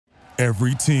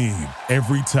Every team,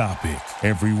 every topic,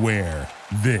 everywhere.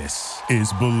 This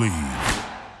is Believe.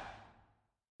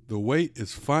 The wait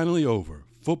is finally over.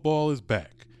 Football is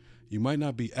back. You might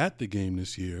not be at the game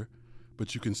this year,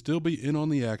 but you can still be in on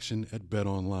the action at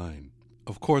BetOnline.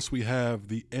 Of course, we have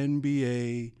the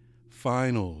NBA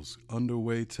Finals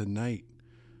underway tonight.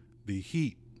 The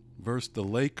Heat versus the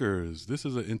Lakers. This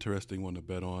is an interesting one to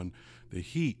bet on. The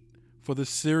Heat for the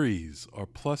series are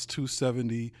plus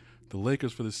 270. The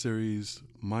Lakers for the series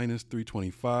minus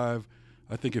 325.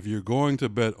 I think if you're going to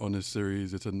bet on this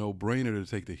series, it's a no-brainer to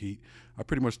take the Heat. I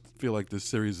pretty much feel like this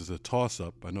series is a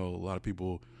toss-up. I know a lot of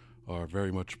people are very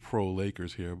much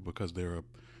pro-Lakers here because they're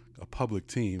a public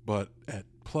team. But at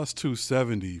plus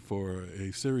 270 for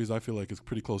a series, I feel like it's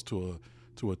pretty close to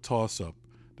a toss-up.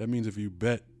 That means if you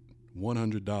bet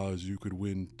 $100, you could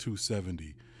win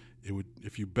 270.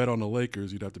 If you bet on the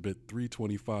Lakers, you'd have to bet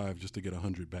 325 just to get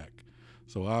 100 back.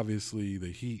 So obviously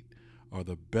the Heat are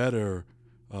the better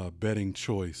betting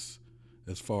choice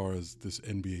as far as this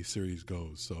NBA series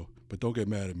goes. But don't get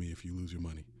mad at me if you lose your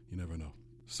money. You never know.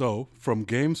 So from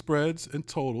game spreads and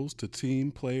totals to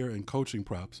team, player, and coaching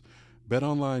props,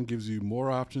 BetOnline gives you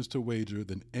more options to wager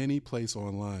than any place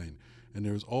online. And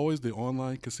there's always the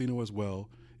online casino as well.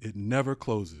 It never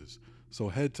closes. So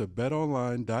head to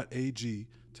betonline.ag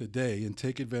today and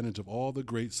take advantage of all the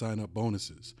great sign-up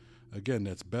bonuses. Again,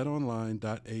 that's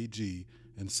betonline.ag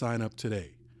and sign up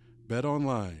today.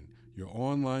 BetOnline, your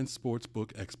online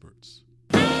sportsbook experts.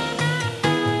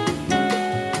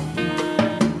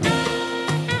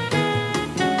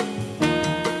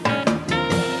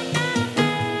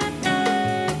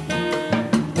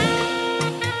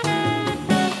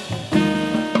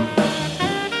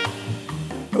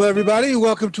 Hello, everybody.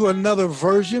 Welcome to another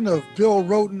version of Bill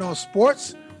Rhoden on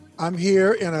Sports. I'm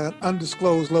here in an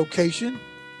undisclosed location,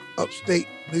 upstate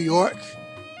New York.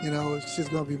 You know, it's just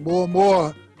going to be more and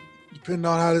more, depending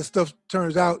on how this stuff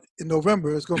turns out in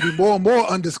November, it's going to be more and more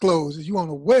undisclosed. You won't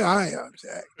know where I am,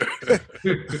 Jack.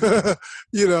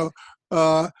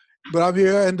 But I'm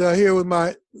here and here with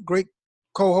my great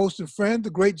co-host and friend, the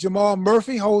great Jamal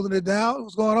Murphy, holding it down.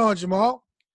 What's going on, Jamal?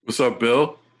 What's up,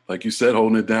 Bill? Like you said,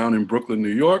 holding it down in Brooklyn, New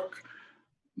York.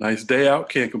 Nice day out.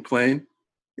 Can't complain.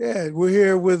 Yeah, we're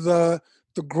here with the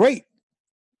great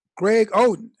Greg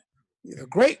Oden. Yeah,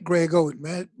 great Greg Oden,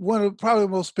 man. One of probably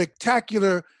the most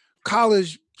spectacular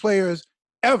college players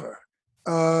ever.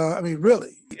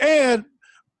 Really. And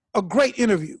a great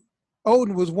interview.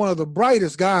 Oden was one of the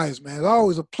brightest guys, man. It's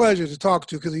always a pleasure to talk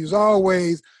to because he was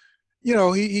always,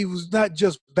 he was not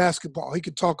just basketball. He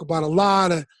could talk about a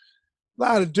lot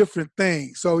of different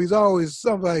things. So he's always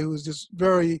somebody who's just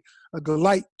very a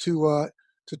delight to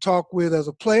talk with as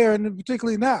a player, and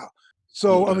particularly now.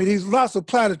 So, he's lots of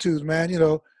platitudes, man.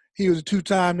 He was a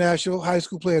two-time National High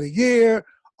School Player of the Year,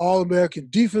 All-American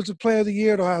Defensive Player of the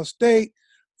Year at Ohio State,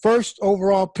 first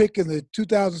overall pick in the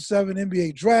 2007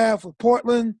 NBA Draft for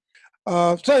Portland.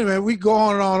 Man, we go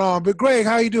on and on. But, Greg,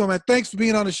 how you doing, man? Thanks for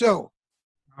being on the show.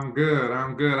 I'm good.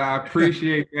 I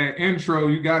appreciate that intro.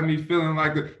 You got me feeling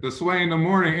like the Sway in the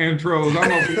Morning intros.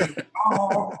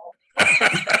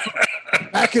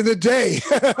 Back in the day.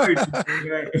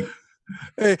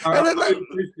 Hey, I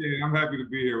appreciate it. I'm happy to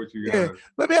be here with you guys. Yeah.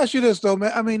 Let me ask you this, though,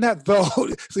 man. Not though.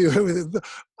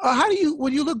 How do you,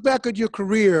 when you look back at your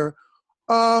career,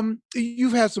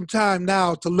 you've had some time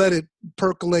now to let it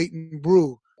percolate and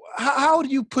brew. How do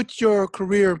you put your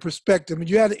career in perspective?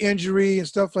 You had an injury and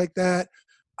stuff like that.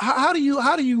 How do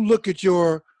you look at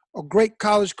a great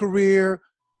college career,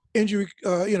 injury?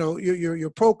 Your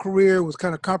pro career was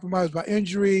kind of compromised by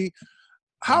injury.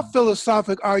 How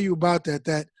philosophic are you about that?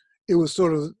 That it was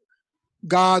sort of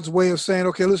God's way of saying,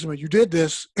 okay, listen, man, you did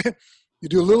this, you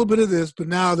do a little bit of this, but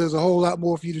now there's a whole lot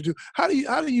more for you to do. How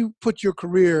do you put your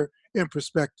career in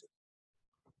perspective?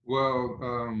 Well,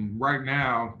 right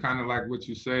now, kind of like what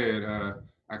you said,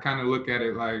 I kind of look at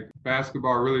it like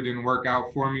basketball really didn't work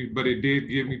out for me, but it did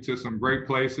get me to some great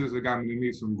places. It got me to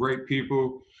meet some great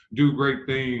people, do great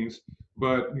things.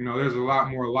 But, there's a lot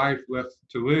more life left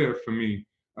to live for me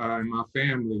and my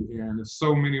family. And there's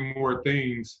so many more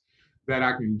things that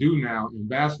I can do now. And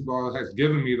basketball has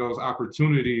given me those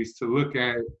opportunities to look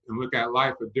at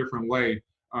life a different way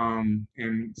and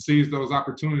seize those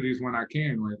opportunities when I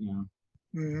can right now.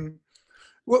 Mm-hmm.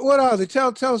 What are they?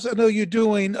 Tell us. I know you're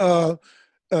doing.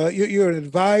 You're an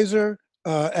advisor,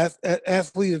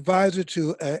 athlete advisor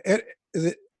to. Is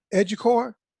it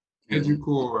EduCore?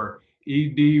 EduCore,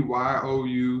 EduCore.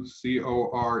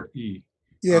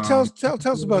 Yeah, tell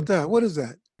us about that. What is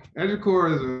that?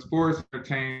 EduCore is a sports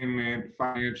entertainment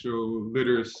financial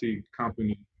literacy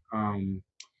company.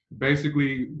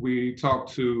 Basically, we talk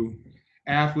to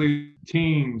athlete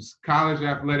teams, college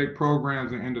athletic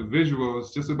programs, and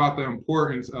individuals just about the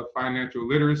importance of financial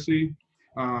literacy,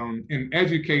 and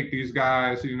educate these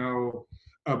guys,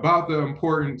 about the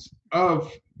importance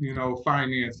of,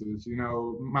 finances.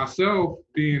 Myself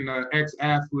being an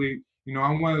ex-athlete,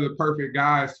 I'm one of the perfect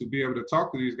guys to be able to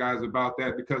talk to these guys about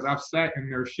that because I've sat in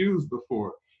their shoes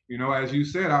before. As you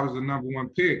said, I was the number one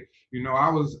pick. I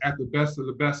was at the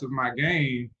best of my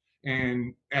game.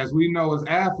 And as we know, as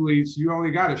athletes, you only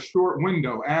got a short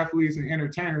window. Athletes and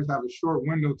entertainers have a short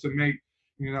window to make,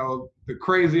 the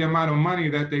crazy amount of money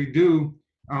that they do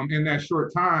in that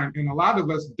short time. And a lot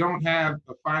of us don't have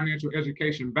a financial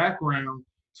education background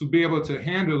to be able to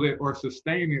handle it or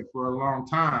sustain it for a long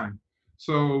time.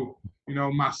 So,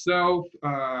 myself,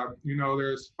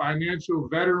 there's financial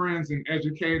veterans and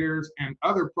educators and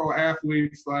other pro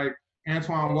athletes like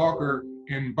Antoine Walker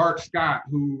and Bart Scott,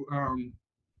 who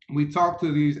we talk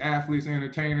to these athletes,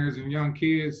 entertainers, and young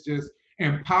kids, just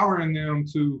empowering them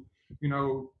to,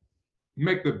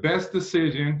 make the best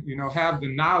decision, have the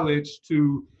knowledge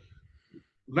to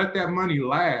let that money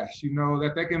last,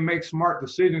 that they can make smart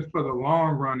decisions for the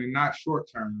long run and not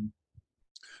short term.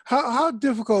 How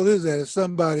difficult is that as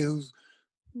somebody who's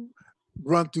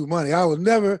run through money? I would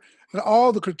never, in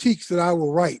all the critiques that I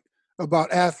will write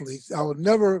about athletes, I would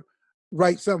never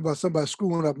write something about somebody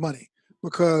screwing up money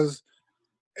because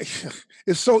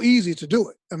it's so easy to do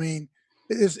it. I mean,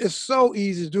 it's so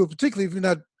easy to do it, particularly if you're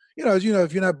not,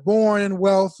 if you're not born in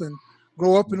wealth and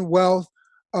grow up in wealth.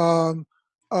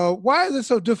 Why is it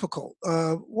so difficult?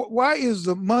 Why is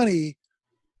the money?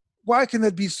 Why can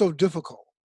that be so difficult?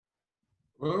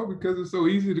 Well, because it's so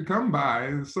easy to come by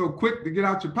and it's so quick to get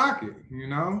out your pocket,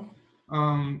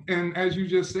 and as you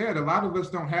just said, a lot of us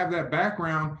don't have that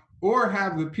background or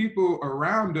have the people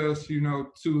around us,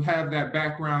 to have that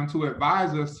background to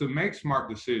advise us to make smart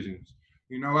decisions.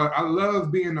 I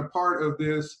love being a part of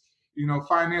this,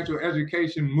 financial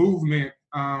education movement,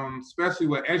 especially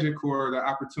with EduCore, the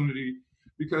opportunity,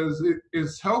 because it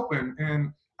is helping.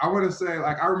 And I want to say,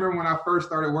 I remember when I first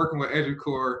started working with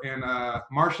EduCore and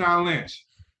Marshawn Lynch.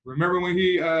 Remember when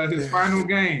his final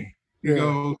game, he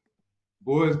goes,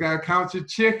 "Boys gotta count your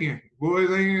chicken. Boys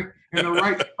ain't in the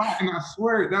right spot." And I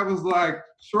swear that was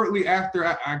shortly after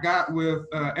I got with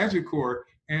EduCore,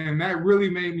 and that really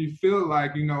made me feel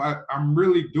like I'm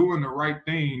really doing the right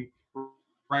thing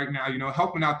right now.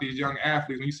 Helping out these young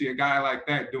athletes. When you see a guy like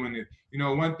that doing it,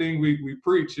 one thing we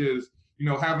preach is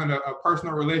having a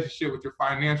personal relationship with your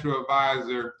financial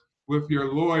advisor, with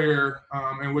your lawyer,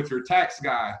 and with your tax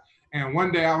guy. And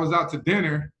one day I was out to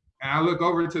dinner and I look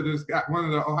over to this guy, one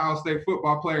of the Ohio State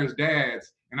football players'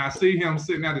 dads, and I see him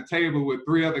sitting at a table with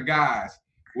three other guys,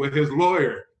 with his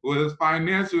lawyer, with his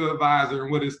financial advisor,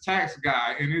 and with his tax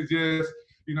guy. And it just,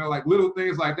 little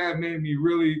things like that made me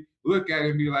really look at it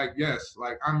and be like, yes,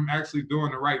 I'm actually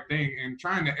doing the right thing and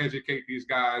trying to educate these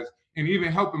guys and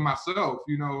even helping myself,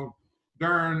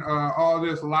 during all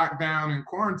this lockdown and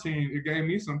quarantine. It gave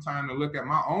me some time to look at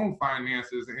my own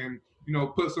finances and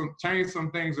change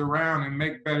some things around and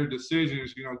make better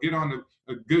decisions, get on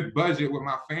a good budget with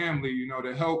my family,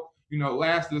 to help,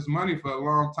 last this money for a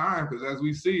long time. Because as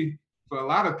we see, for a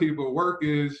lot of people, work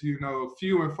is,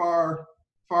 few and far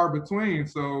between.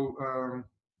 So,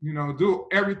 do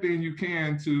everything you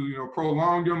can to,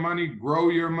 prolong your money, grow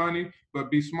your money, but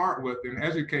be smart with it and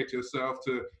educate yourself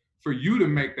for you to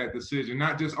make that decision,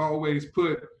 not just always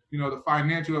put the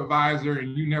financial advisor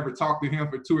and you never talk to him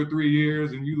for 2 or 3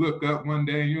 years and you look up one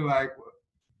day and you're like,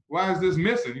 why is this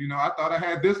missing? I thought I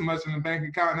had this much in the bank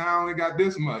account, now I only got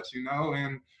this much,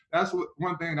 and that's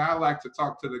one thing that I like to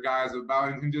talk to the guys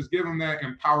about and just give them that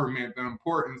empowerment, the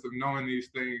importance of knowing these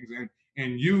things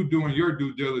and you doing your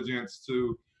due diligence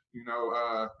to,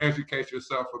 educate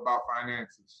yourself about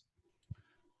finances.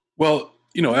 Well,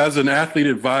 as an athlete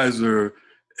advisor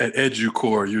at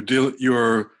EduCore,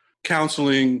 you're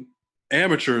counseling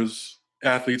amateurs,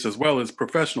 athletes, as well as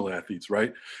professional athletes,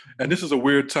 right? And this is a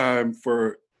weird time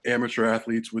for amateur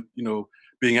athletes with,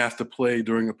 being asked to play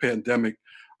during a pandemic.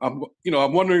 I'm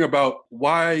wondering about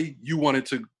why you wanted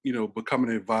to, become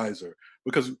an advisor,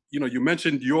 because, you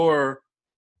mentioned your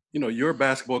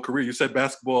basketball career. You said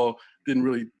basketball didn't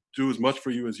really do as much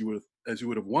for you as you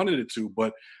would have wanted it to,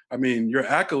 but I mean, your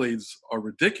accolades are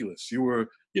ridiculous. You were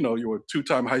a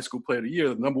 2-time high school player of the year,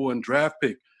 the #1 draft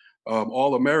pick,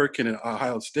 All-American at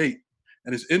Ohio State.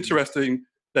 And it's interesting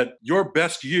that your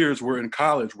best years were in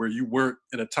college, where you weren't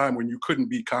at a time when you couldn't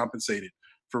be compensated,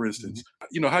 for instance.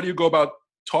 Mm-hmm. How do you go about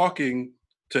talking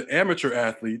to amateur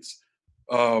athletes?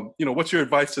 What's your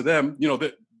advice to them?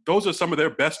 That those are some of their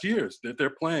best years that they're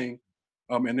playing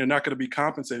and they're not going to be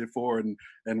compensated for,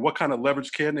 and what kind of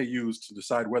leverage can they use to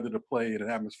decide whether to play in an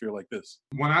atmosphere like this?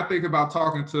 When I think about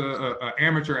talking to an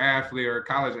amateur athlete or a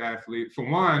college athlete, for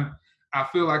one, I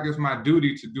feel like it's my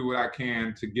duty to do what I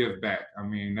can to give back. I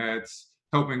mean, that's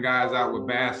helping guys out with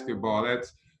basketball.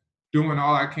 That's doing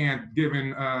all I can,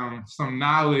 giving some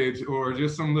knowledge or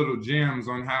just some little gems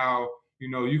on how,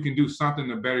 you can do something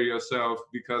to better yourself,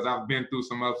 because I've been through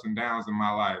some ups and downs in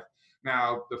my life.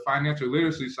 Now, the financial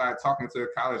literacy side, talking to a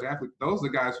college athlete, those are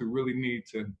guys who really need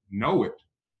to know it.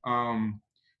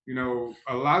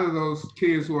 A lot of those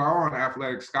kids who are on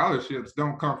athletic scholarships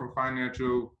don't come from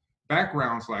financial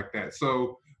backgrounds like that.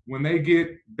 So when they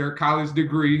get their college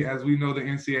degree, as we know the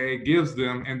NCAA gives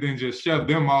them, and then just shove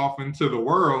them off into the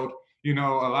world, a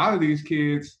lot of these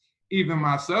kids, even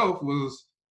myself,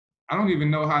 I don't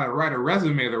even know how to write a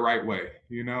resume the right way.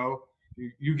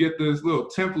 You get this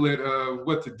little template of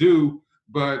what to do,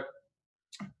 but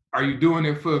are you doing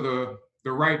it for the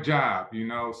right job?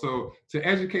 So to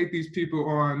educate these people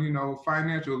on,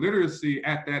 financial literacy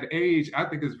at that age, I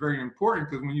think is very important,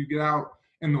 because when you get out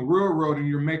in the real world and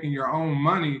you're making your own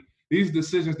money, these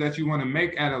decisions that you want to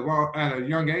make at a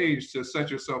young age to set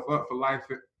yourself up for life,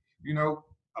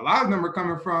 a lot of them are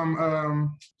coming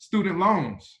from student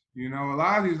loans. A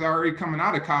lot of these are already coming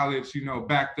out of college,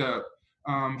 backed up,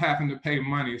 having to pay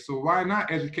money. So why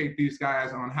not educate these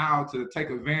guys on how to take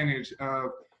advantage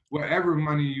of whatever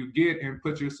money you get and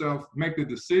make the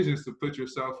decisions to put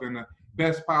yourself in the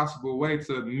best possible way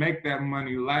to make that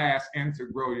money last and to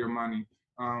grow your money.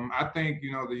 I think,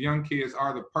 the young kids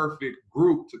are the perfect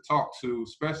group to talk to,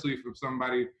 especially from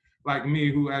somebody like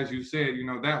me who, as you said,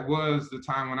 that was the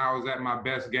time when I was at my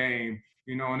best game,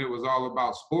 and it was all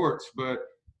about sports. But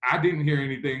I didn't hear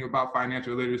anything about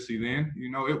financial literacy then.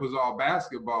 It was all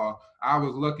basketball. I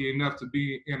was lucky enough to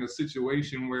be in a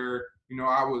situation where,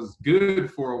 I was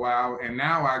good for a while, and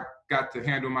now I got to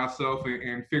handle myself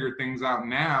and figure things out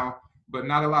now. But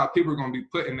not a lot of people are going to be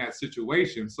put in that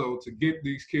situation. So to get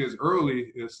these kids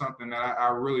early is something that I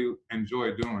really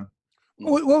enjoy doing.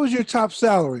 What was your top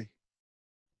salary?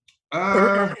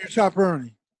 Your top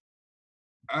earning?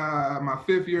 My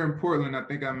 5th year in Portland, I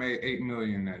think I made $8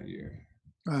 million that year.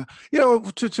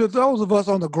 To those of us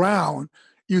on the ground,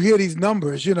 you hear these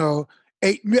numbers,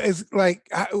 8 million is like,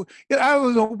 I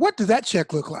don't know, what does that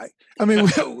check look like? I mean,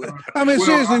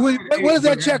 seriously, what does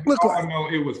that check look like? I know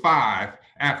it was 5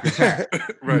 after tax.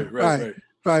 Right.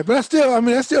 But that's still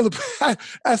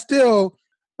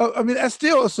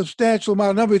a substantial amount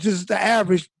of number. It's just the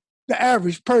average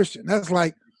person. That's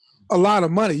like a lot of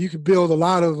money. You could build a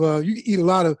lot of, you can eat a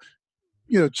lot of,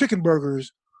 chicken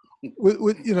burgers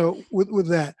with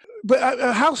that. But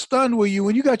how stunned were you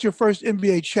when you got your first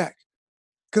NBA check?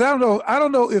 Because I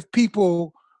don't know if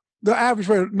people, the average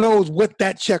person knows what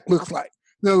that check looks like.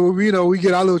 We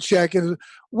get our little check, and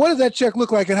what does that check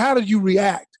look like, and how did you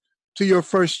react to your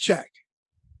first check?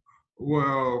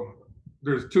 Well,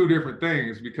 there's 2 different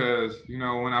things, because when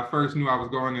I first knew I was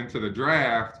going into the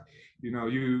draft, we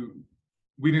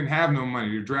didn't have no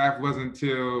money. The draft wasn't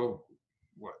until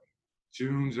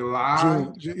June, July?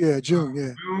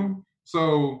 June.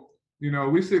 So,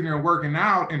 we sitting there working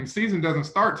out, and the season doesn't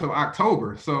start till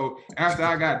October. So after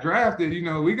I got drafted,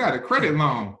 we got a credit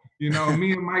loan,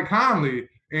 me and Mike Conley.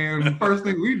 And the first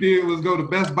thing we did was go to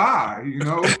Best Buy,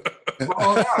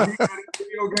 All out. He got a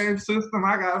video game system.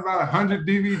 I got about 100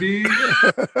 DVDs.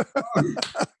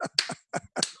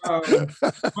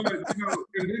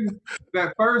 And then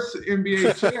that first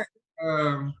NBA check,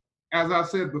 as I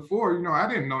said before, I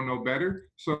didn't know no better.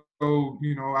 So,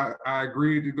 I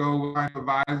agreed to go with my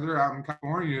advisor out in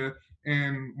California.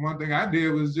 And one thing I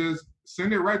did was just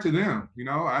send it right to them.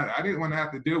 I didn't want to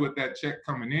have to deal with that check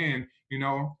coming in.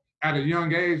 At a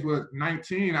young age, with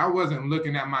 19, I wasn't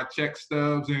looking at my check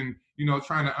stubs and,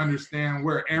 trying to understand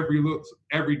where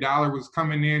every dollar was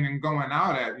coming in and going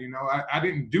out at. I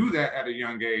didn't do that at a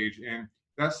young age. And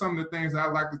that's some of the things I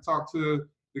like to talk to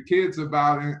the kids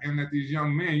about, and that these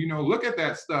young men, look at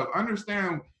that stuff,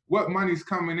 understand what money's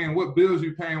coming in, what bills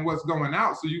you're paying, what's going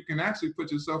out, so you can actually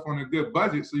put yourself on a good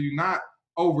budget, so you're not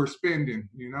overspending.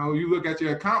 You look at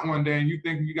your account one day and you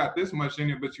think you got this much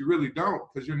in it, but you really don't,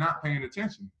 because you're not paying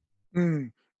attention.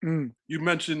 You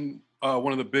mentioned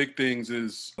one of the big things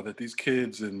is that these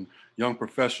kids and young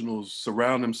professionals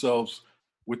surround themselves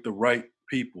with the right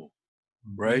people,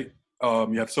 right?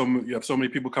 You have so many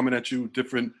people coming at you,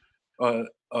 different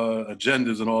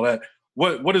agendas and all that.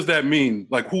 What does that mean?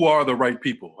 Like, who are the right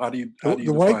people? How do you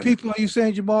the white people? Are you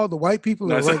saying, Jamal? The white people?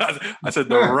 No, I said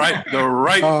the right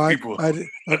people.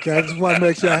 Okay, I just want to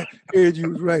make sure I heard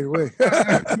you right away.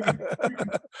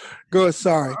 Go ahead,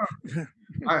 sorry.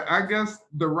 I guess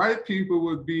the right people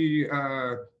would be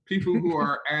people who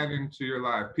are adding to your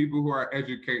life, people who are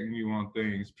educating you on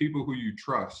things, people who you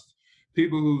trust,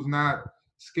 people who's not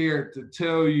scared to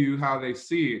tell you how they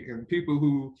see it, and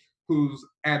people whose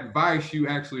advice you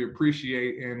actually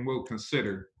appreciate and will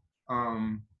consider.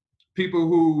 People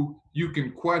who you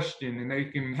can question and they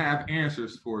can have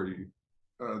answers for you.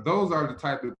 Those are the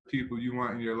type of people you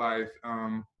want in your life.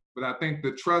 But I think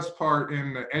the trust part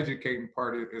and the educating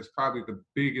part is probably the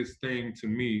biggest thing to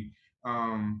me.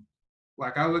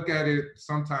 Like I look at it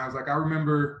sometimes, like I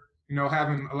remember,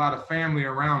 having a lot of family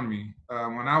around me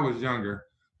when I was younger,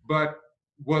 but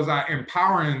was I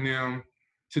empowering them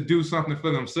to do something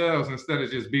for themselves instead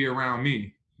of just be around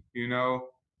me?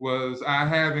 Was I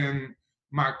having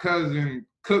my cousin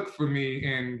cook for me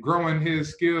and growing his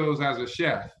skills as a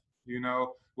chef?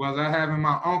 Was I having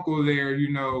my uncle there,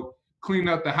 clean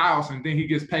up the house and then he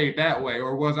gets paid that way?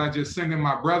 Or was I just sending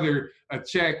my brother a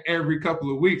check every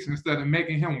couple of weeks instead of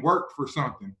making him work for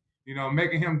something?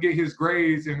 Making him get his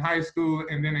grades in high school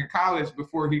and then in college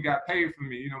before he got paid for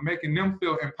me, making them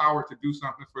feel empowered to do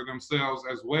something for themselves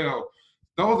as well.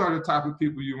 Those are the type of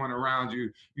people you want around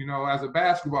you. As a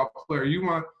basketball player, you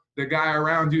want the guy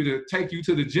around you to take you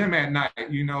to the gym at night,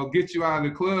 get you out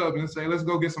of the club and say, let's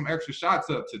go get some extra shots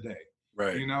up today.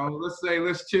 Right.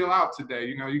 Let's chill out today.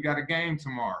 You got a game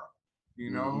tomorrow,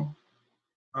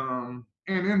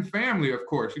 and in family, of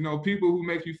course, people who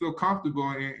make you feel comfortable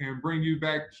and bring you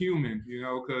back human,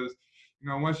 because,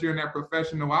 once you're in that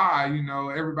professional eye,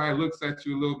 everybody looks at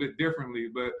you a little bit differently,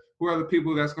 but who are the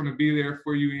people that's going to be there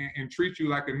for you and treat you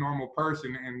like a normal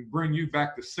person and bring you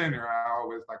back to center, I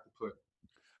always like to put.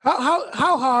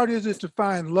 How hard is it to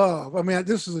find love? I mean,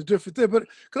 this is a different thing, but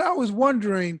because I was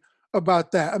wondering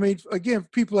about that. I mean, again,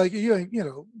 people like you,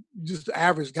 just the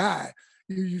average guy,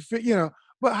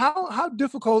 but how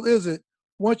difficult is it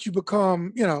once you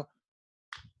become,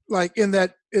 like in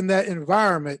that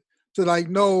environment to like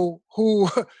know who,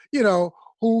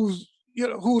 who's,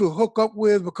 who to hook up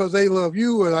with because they love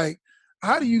you, or like,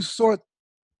 how do you sort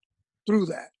through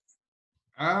that?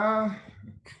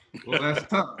 Well, that's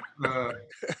tough. A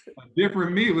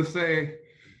different me would say,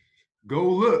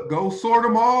 go sort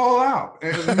them all out.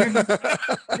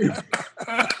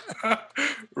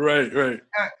 Right.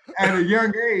 At a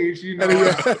young age, at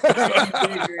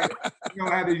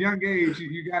a young age,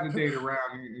 you got to date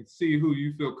around and see who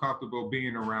you feel comfortable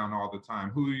being around all the time.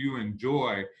 Who do you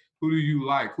enjoy? Who do you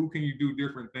like? Who can you do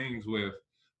different things with?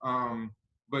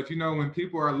 But when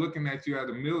people are looking at you at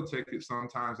a meal ticket,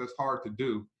 sometimes that's hard to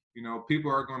do. People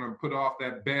are going to put off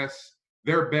their best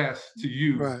to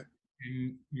you. Right.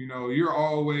 And, you're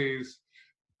always,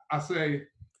 I say,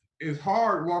 it's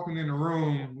hard walking in a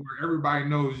room where everybody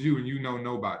knows you and you know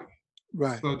nobody.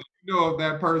 Right. So do you know if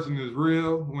that person is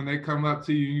real when they come up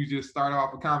to you and you just start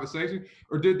off a conversation?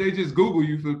 Or did they just Google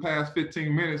you for the past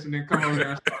 15 minutes and then come over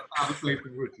there and start a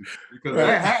conversation with you? Because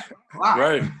that happens a lot.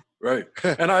 Right.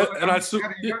 And at a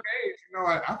young age,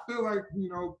 I feel like,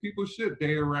 people should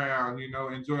date around,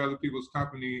 enjoy other people's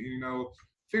company,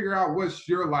 figure out what's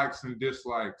your likes and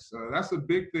dislikes. That's a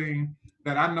big thing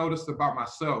that I noticed about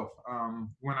myself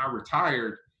when I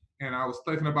retired and I was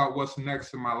thinking about what's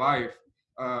next in my life.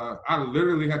 I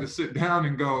literally had to sit down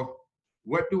and go,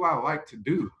 what do I like to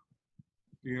do?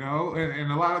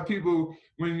 And a lot of people,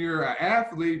 when you're an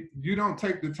athlete, you don't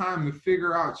take the time to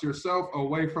figure out yourself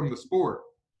away from the sport.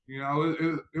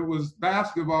 It was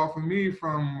basketball for me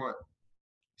from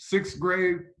sixth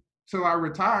grade till I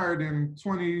retired in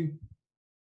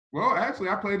well, actually,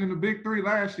 I played in the Big Three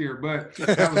last year, but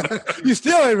you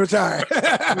still ain't retired.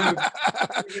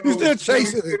 You still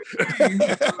chasing it.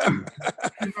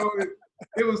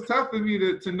 It was tough for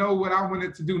me to know what I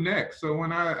wanted to do next. So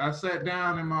when I sat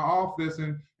down in my office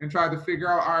and tried to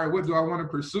figure out, all right, what do I want to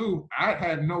pursue? I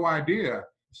had no idea.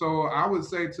 So I would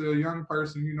say to a young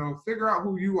person, figure out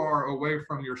who you are away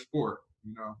from your sport.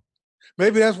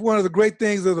 Maybe that's one of the great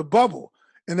things of the bubble.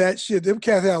 And that shit, them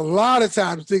cats had a lot of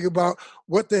time to think about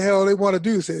what the hell they want to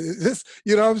do. Say this,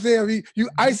 what I'm saying? I mean, you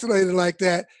isolated like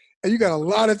that, and you got a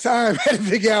lot of time to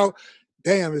figure out,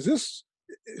 damn,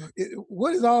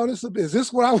 what is all this? Is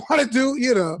this what I want to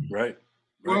do? Right.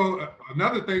 Well,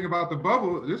 another thing about the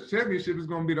bubble, this championship is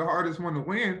going to be the hardest one to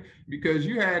win because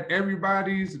you had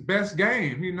everybody's best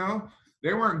game,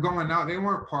 They weren't going out. They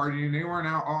weren't partying. They weren't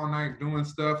out all night doing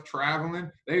stuff,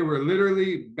 traveling. They were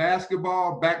literally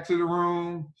basketball, back to the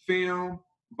room, film,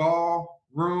 ball,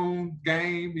 room,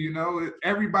 game.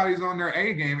 Everybody's on their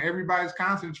A game. Everybody's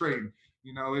concentrating.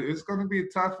 It's going to be a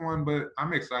tough one, but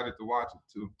I'm excited to watch it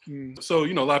too. So,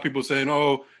 a lot of people saying,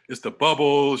 oh, it's the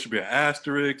bubble. It should be an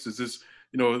asterisk. Is this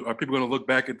are people going to look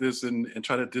back at this and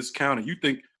try to discount it? You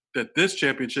think that this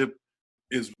championship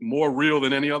is more real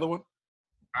than any other one?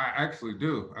 I actually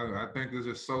do. I think it's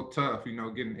just so tough,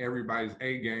 getting everybody's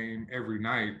A game every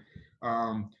night.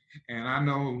 And I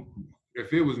know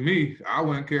if it was me, I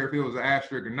wouldn't care if it was an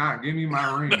asterisk or not. Give me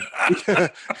my ring.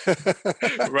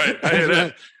 Right. I hear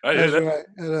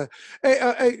that.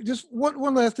 Right. Hey, just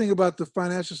one last thing about the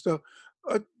financial stuff.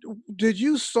 Did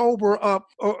you sober up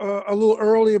a little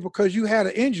earlier because you had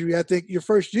an injury, I think, your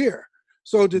first year?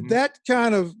 So did that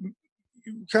kind of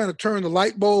turn the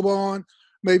light bulb on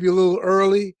maybe a little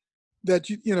early that,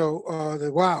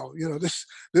 that, wow,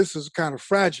 this is kind of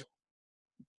fragile?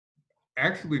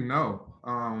 Actually, no.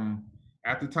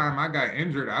 At the time I got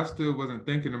injured, I still wasn't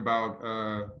thinking about,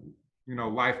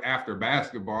 life after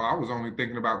basketball. I was only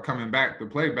thinking about coming back to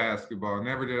play basketball.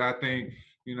 Never did I think,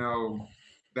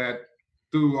 that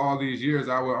through all these years,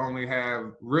 I would only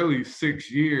have really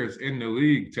 6 years in the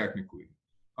league technically,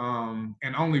 and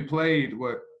only played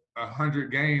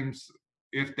 100 games,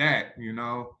 if that,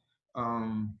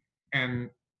 and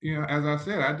as I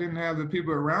said, I didn't have the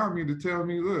people around me to tell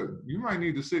me, look, you might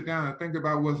need to sit down and think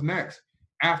about what's next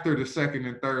after the second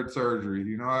and third surgery.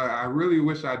 I really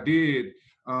wish I did,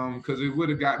 because it would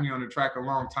have got me on the track a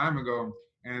long time ago.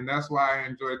 And that's why I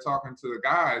enjoy talking to the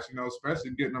guys,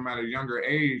 especially getting them at a younger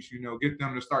age, get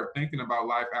them to start thinking about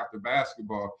life after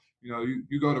basketball.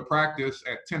 You go to practice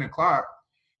at 10 o'clock,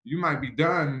 you might be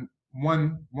done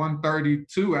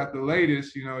 1:32 at the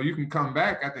latest. You can come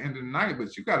back at the end of the night,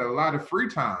 but you got a lot of free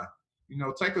time.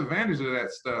 Take advantage of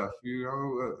that stuff.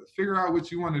 Figure out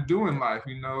what you want to do in life.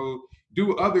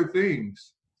 Do other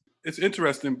things. It's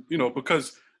interesting,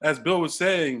 because as Bill was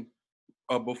saying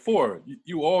before,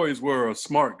 you always were a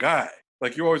smart guy.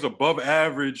 Like, you're always above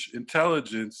average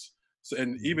intelligence,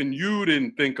 and even you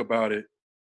didn't think about it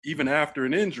even after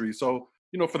an injury. So,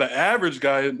 for the average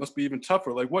guy, it must be even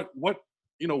tougher. Like, what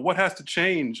has to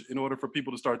change in order for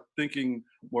people to start thinking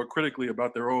more critically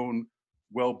about their own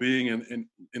well-being and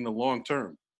in the long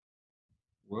term?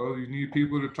 Well, you need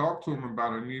people to talk to them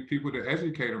about it. You need people to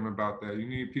educate them about that. You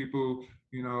need people,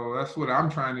 that's what I'm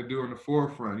trying to do in the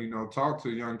forefront, talk to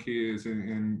young kids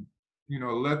and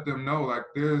let them know, like,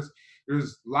 there's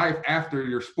life after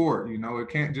your sport. It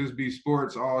can't just be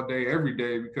sports all day, every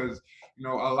day, because, a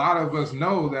lot of us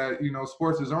know that,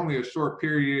 sports is only a short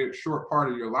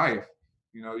part of your life.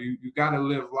 You got to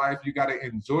live life. You got to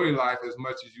enjoy life as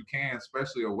much as you can,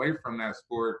 especially away from that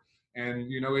sport. And,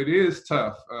 it is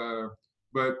tough.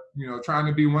 But, trying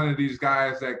to be one of these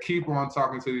guys that keep on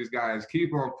talking to these guys,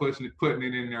 keep on putting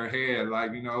it in their head.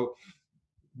 Like,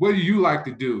 what do you like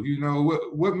to do?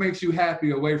 What makes you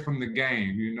happy away from the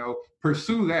game?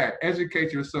 Pursue that,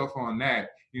 educate yourself on that,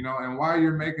 and while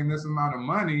you're making this amount of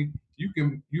money,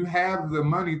 you have the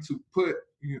money to put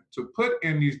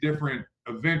in these different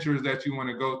adventures that you want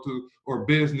to go to, or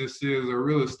businesses or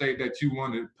real estate that you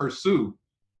want to pursue.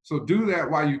 So do that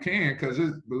while you can, because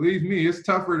believe me, it's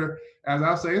tougher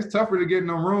to get in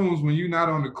the rooms when you're not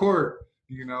on the court,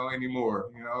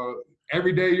 anymore.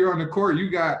 Every day you're on the court, you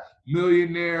got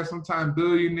millionaires, sometimes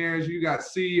billionaires, you got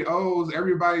CEOs,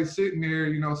 everybody's sitting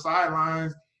there,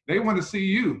 sidelines. They want to see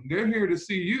you. They're here to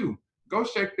see you. Go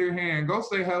shake their hand, go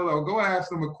say hello, go ask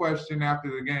them a question after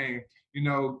the game,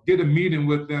 get a meeting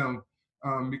with them.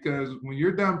 Because when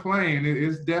you're done playing,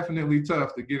 it's definitely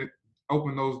tough to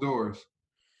open those doors.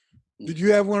 Did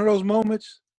you have one of those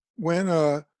moments when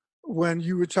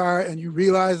you retired and you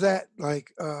realized that,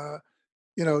 like,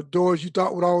 doors you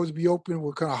thought would always be open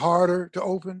were kind of harder to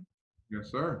open?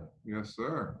 Yes, sir. Yes,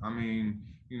 sir. I mean,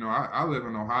 I live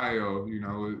in Ohio.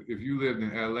 If you lived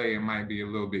in LA, it might be a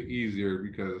little bit easier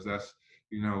because that's,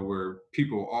 where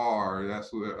people are.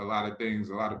 That's where a lot of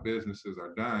businesses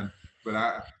are done. But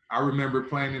I remember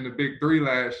playing in the Big Three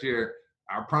last year.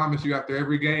 I promise you, after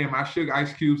every game, I shook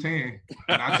Ice Cube's hand.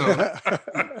 And I told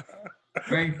him,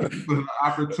 thank you for the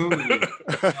opportunity.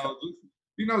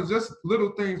 Just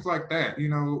little things like that.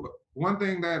 One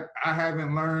thing that I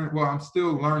haven't learned, I'm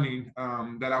still learning,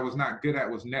 that I was not good at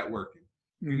was networking.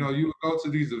 Mm-hmm. You would go to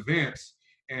these events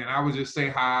and I would just say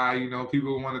hi,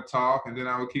 people would want to talk, and then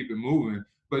I would keep it moving.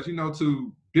 But,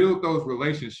 to build those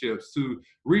relationships, to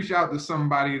reach out to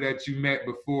somebody that you met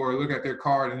before, look at their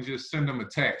card and just send them a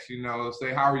text,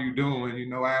 say, how are you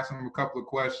doing? Ask them a couple of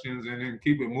questions and then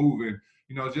keep it moving.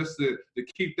 Just to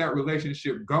keep that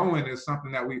relationship going is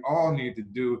something that we all need to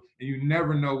do. And you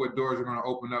never know what doors are going to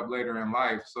open up later in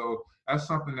life. So that's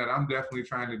something that I'm definitely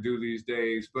trying to do these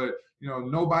days. But,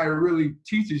 nobody really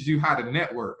teaches you how to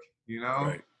network,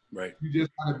 Right. You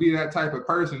just got to be that type of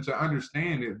person to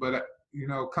understand it. But,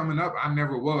 coming up, I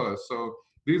never was. So,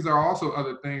 these are also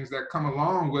other things that come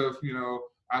along with,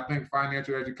 I think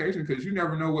financial education, because you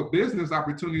never know what business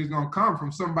opportunity is going to come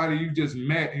from somebody you just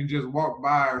met and just walked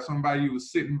by, or somebody you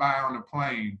was sitting by on a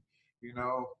plane,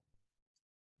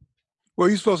 Well,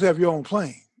 you're supposed to have your own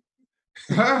plane.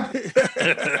 You're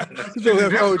supposed to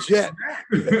have your own jet.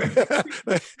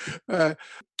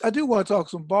 I do want to talk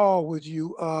some ball with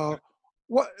you.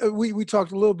 We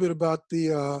talked a little bit about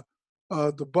the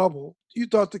bubble. You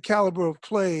thought the caliber of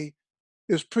play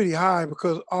is pretty high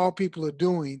because all people are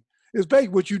doing is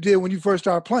basically what you did when you first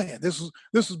started playing. This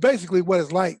is basically what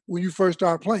it's like when you first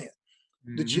started playing.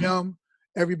 Mm-hmm. The gym,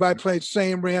 everybody played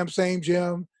same rim, same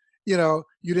gym. You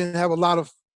didn't have a lot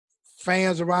of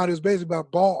fans around. It was basically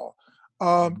about ball.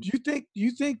 Do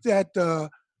you think that?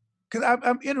 Because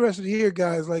I'm interested to hear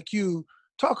guys like you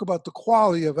talk about the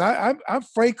quality of it. I'm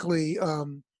frankly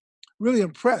really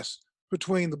impressed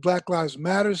between the Black Lives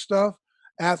Matter stuff,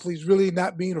 athletes really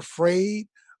not being afraid.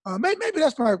 Maybe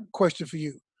that's my question for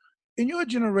you. In your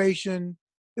generation,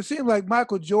 it seemed like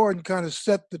Michael Jordan kind of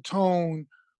set the tone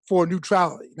for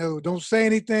neutrality. Don't say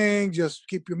anything, just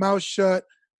keep your mouth shut,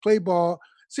 play ball.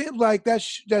 Seems like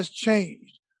that's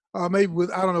changed. Maybe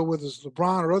with, I don't know whether it's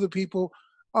LeBron or other people.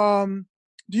 Do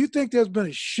you think there's been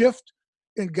a shift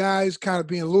in guys kind of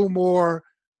being a little more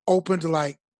open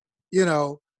to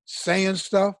saying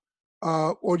stuff?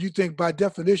 Or do you think by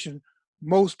definition,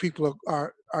 most people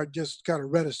are just kind of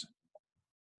reticent?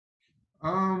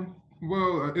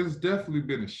 Well, it's definitely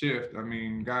been a shift. I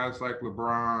mean, guys like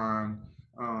LeBron,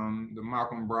 the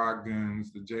Malcolm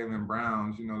Brogdons, the Jaylen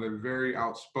Browns, they're very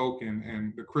outspoken,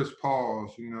 and the Chris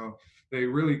Pauls, they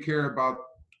really care about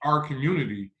our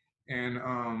community. And,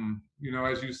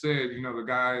 as you said, the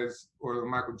guys or the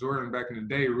Michael Jordan back in the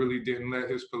day really didn't let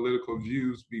his political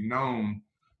views be known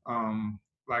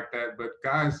like that. But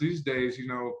guys these days,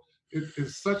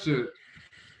 it's such a,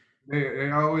 they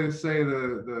always say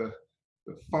the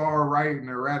far right and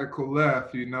the radical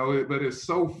left, but it's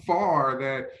so far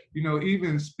that,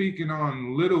 even speaking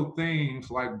on little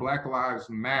things like Black Lives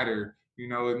Matter,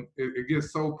 it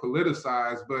gets so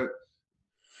politicized, but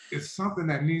it's something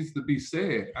that needs to be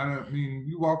said. I mean,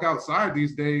 you walk outside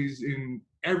these days and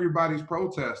everybody's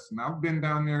protesting. I've been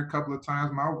down there a couple of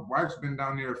times. My wife's been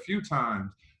down there a few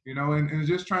times, and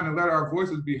just trying to let our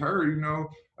voices be heard.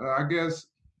 I guess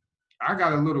I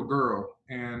got a little girl,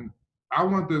 and I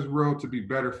want this world to be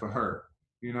better for her.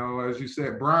 As you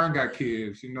said, Brian got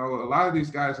kids. A lot of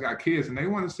these guys got kids, and they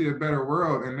want to see a better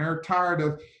world, and they're tired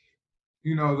of,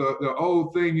 the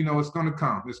old thing. It's going to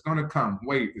come. It's going to come.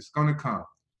 Wait, it's going to come.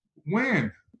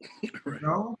 When?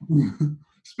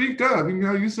 Speak up.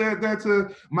 You said that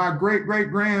to my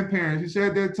great-great-grandparents. You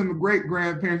said that to my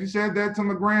great-grandparents. You said that to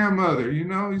my grandmother.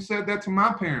 You said that to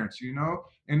my parents.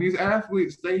 And these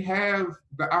athletes, they have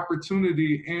the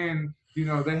opportunity and,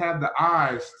 they have the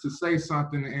eyes to say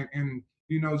something and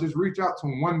just reach out to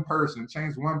one person,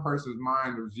 change one person's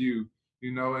mind or view,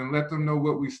 and let them know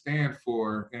what we stand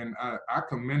for. And I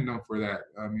commend them for that.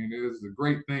 I mean, it is a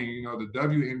great thing. The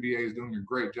WNBA is doing a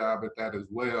great job at that as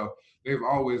well. They've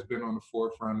always been on the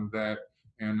forefront of that.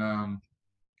 And,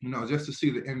 just to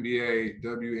see the NBA,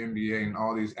 WNBA, and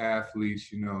all these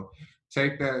athletes,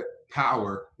 take that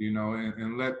power,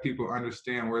 and let people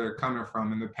understand where they're coming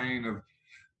from, and the pain of,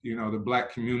 the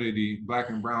Black community, Black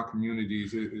and brown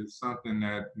communities is something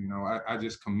that, I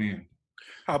just commend.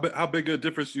 How big a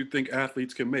difference do you think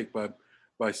athletes can make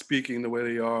by speaking the way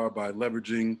they are, by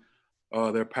leveraging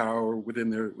their power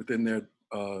within their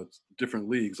different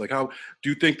leagues? Like, how do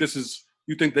you think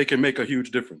you think they can make a huge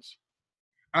difference?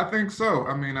 I think so.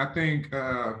 I mean, I think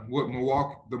what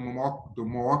the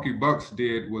Milwaukee Bucks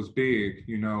did was big.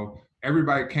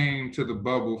 Everybody came to the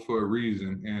bubble for a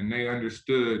reason, and they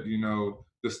understood,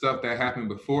 the stuff that happened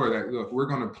before that. Look, we're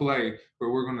going to play, but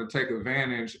we're going to take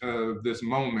advantage of this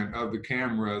moment of the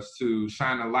cameras to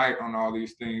shine a light on all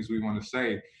these things we want to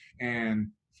say.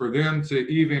 And for them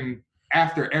to even,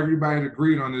 after everybody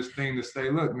agreed on this thing, to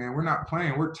say, look, man, we're not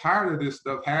playing. We're tired of this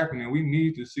stuff happening. We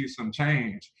need to see some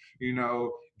change.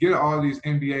 Get all these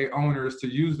NBA owners to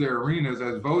use their arenas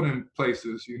as voting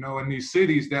places, in these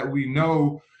cities that we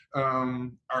know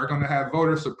are going to have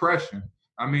voter suppression.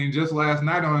 I mean, just last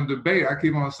night on the debate, I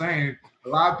keep on saying a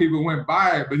lot of people went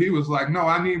by it, but he was like, no,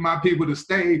 I need my people to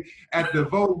stay at the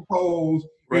voting polls.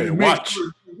 Right, watch.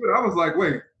 I was like,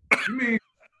 wait, you mean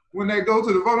when they go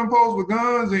to the voting polls with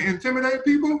guns and intimidate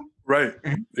people? Right,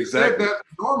 and he exactly. said that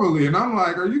normally, and I'm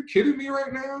like, are you kidding me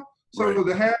right now? So right.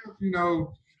 To have,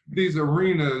 these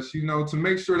arenas, to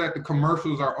make sure that the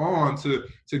commercials are on to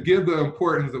give the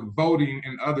importance of voting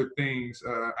and other things,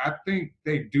 I think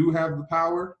they do have the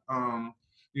power.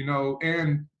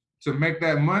 And to make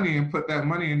that money and put that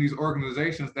money in these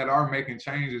organizations that are making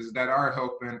changes, that are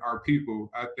helping our people.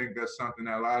 I think that's something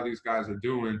that a lot of these guys are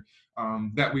doing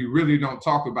that we really don't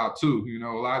talk about too. You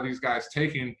know, a lot of these guys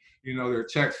taking, you know, their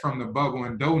checks from the bubble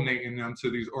and donating them to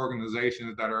these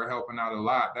organizations that are helping out a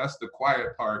lot. That's the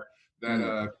quiet part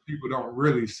that people don't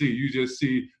really see. You just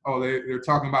see, oh, they're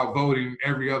talking about voting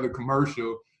every other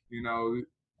commercial, you know,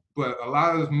 but a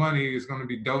lot of this money is going to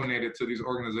be donated to these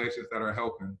organizations that are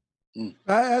helping.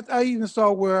 I even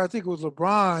saw where I think it was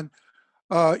LeBron,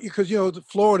 because, you know,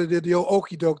 Florida did the old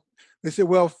okey doke. They said,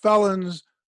 well, felons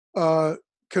can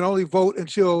only vote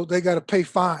until they got to pay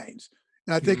fines.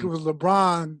 And I think it was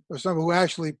LeBron or someone who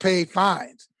actually paid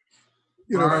fines,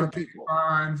 you know, for people.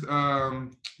 Fines,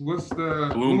 what's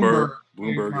the Bloomberg.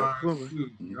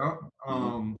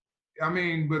 I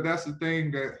mean, but that's the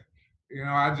thing that, you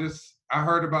know, I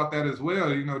heard about that as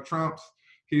well. You know,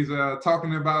 he's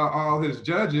talking about all his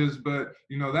judges, but,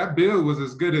 you know, that bill was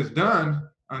as good as done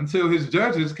until his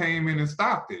judges came in and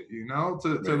stopped it, you know,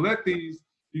 to let these,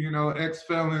 you know,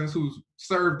 ex-felons who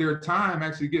served their time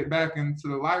actually get back into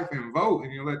the life and vote,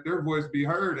 and you let their voice be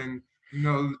heard. And, you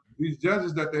know, these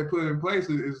judges that they put in place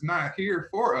is not here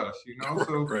for us, you know.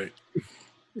 So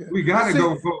we got to go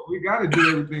vote. We got to do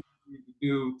everything we need to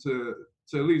do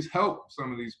to at least help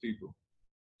some of these people.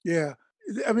 Yeah.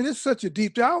 I mean, it's such a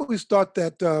deep, I always thought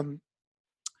that,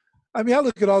 I mean, I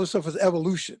look at all this stuff as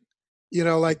evolution, you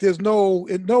know, like there's no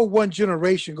one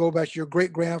generation go back to your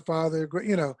great-grandfather,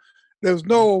 you know, there's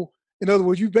no, in other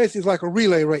words, you basically, it's like a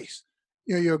relay race.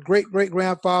 You know, your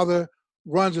great-great-grandfather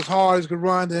runs as hard as he can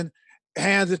run, then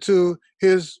hands it to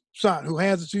his son, who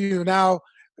hands it to you, now,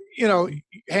 you know,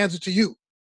 hands it to you.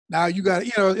 Now you got,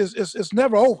 you know, it's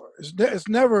never over. It's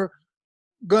never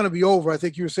going to be over. I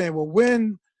think you were saying,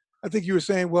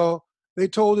 well, they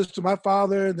told this to my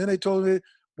father, and then they told me,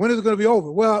 when is it going to be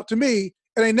over? Well, to me,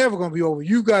 it ain't never going to be over.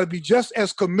 You've got to be just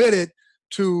as committed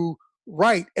to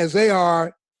right as they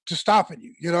are to stopping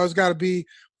you. You know, it's got to be,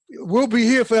 we'll be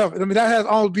here forever. I mean, that has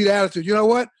always be the attitude. You know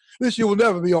what? This year will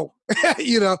never be over.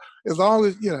 You know, as long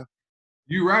as, you know.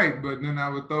 You're right, but then I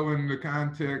would throw in the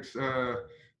context,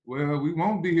 well, we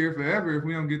won't be here forever if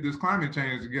we don't get this climate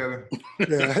change together.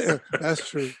 Yeah, that's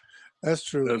true. That's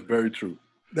true. That's very true.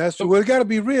 That's true. Well, it got to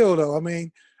be real, though. I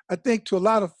mean, I think to a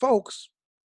lot of folks,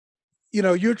 you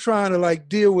know, you're trying to like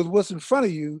deal with what's in front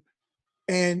of you,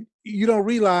 and you don't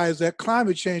realize that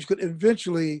climate change could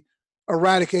eventually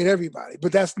eradicate everybody.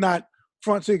 But that's not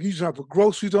front thing. You're trying to put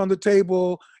groceries on the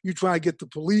table. You try to get the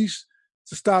police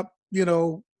to stop, you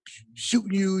know,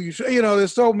 shooting you. You know,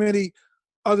 there's so many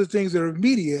other things that are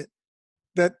immediate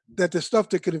that the stuff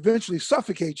that could eventually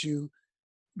suffocate you,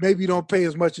 maybe you don't pay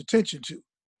as much attention to.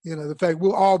 You know, the fact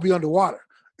we'll all be underwater.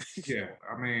 Yeah,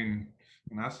 I mean,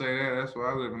 when I say that, that's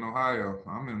why I live in Ohio.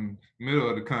 I'm in the middle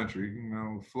of the country, you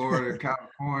know, Florida,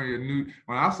 California.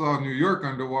 When I saw New York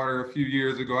underwater a few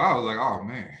years ago, I was like, oh,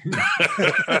 man.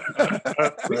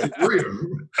 This is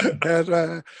real. That's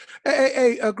right.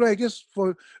 Hey, Greg, just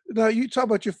for, now you talk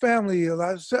about your family a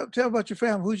lot. Tell about your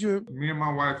family. Me and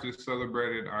my wife just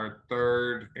celebrated our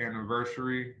 3rd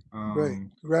anniversary. Great.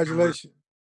 Congratulations.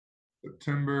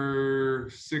 September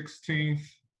 16th.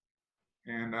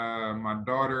 And my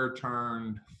daughter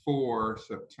turned 4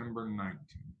 September 19th.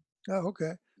 Oh,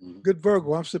 okay. Good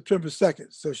Virgo. I'm September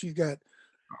 2nd. So she's got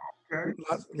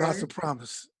lots of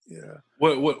promise. Yeah.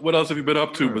 What else have you been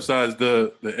up to besides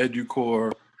the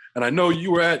EduCore? And I know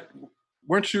you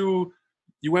weren't you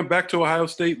went back to Ohio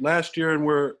State last year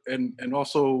and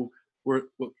also were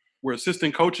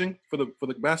assistant coaching for the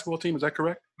basketball team. Is that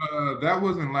correct? That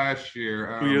wasn't last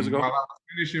year. 2 years ago? While I was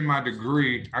finishing my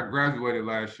degree, I graduated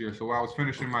last year. So while I was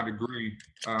finishing my degree,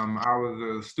 I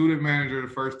was a student manager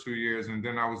the first 2 years, and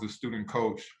then I was a student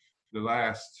coach the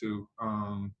last 2.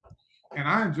 And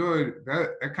I enjoyed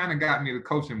that. That kind of got me the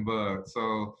coaching bug.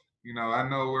 So, you know, I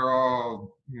know we're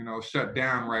all, you know, shut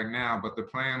down right now, but the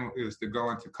plan is to go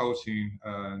into coaching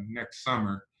next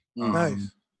summer.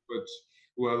 Nice.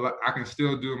 Well, I can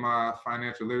still do my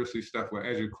financial literacy stuff with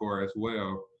EduCore as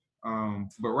well.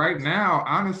 But right now,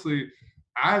 honestly,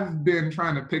 I've been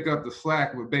trying to pick up the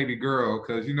slack with baby girl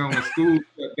because, you know, when school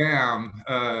shut down,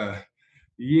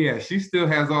 she still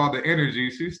has all the energy.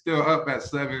 She's still up at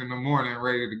 7 in the morning,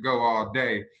 ready to go all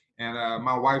day. And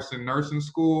my wife's in nursing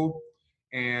school,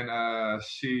 and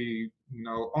she, you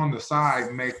know, on the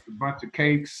side makes a bunch of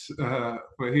cakes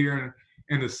for here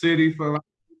in the city for like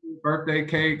birthday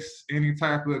cakes, any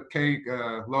type of cake.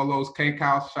 Lolo's Cake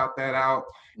House, shout that out.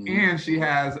 And she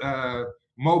has a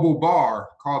mobile bar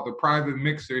called the Private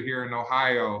Mixer here in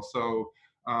Ohio. So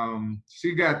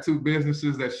she got 2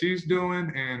 businesses that she's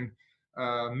doing, and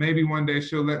Maybe one day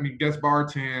she'll let me guest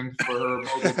bartend for her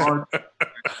mobile bar.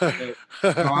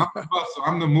 No, I'm the bustle.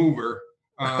 I'm the mover.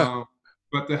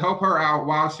 But to help her out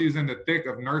while she's in the thick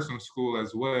of nursing school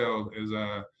as well is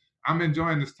I'm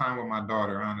enjoying this time with my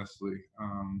daughter, honestly.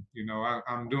 I'm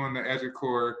doing the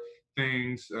EduCore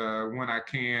things when I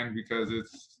can because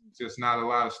it's just not a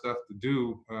lot of stuff to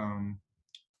do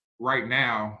right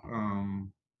now.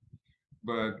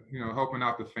 But helping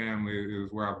out the family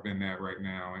is where I've been at right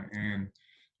now, and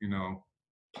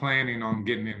planning on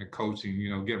getting into coaching.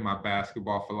 Getting my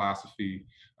basketball philosophy,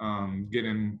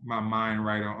 getting my mind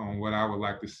right on what I would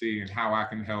like to see and how I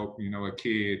can help a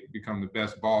kid become the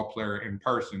best ball player in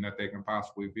person that they can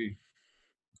possibly be.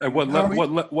 And what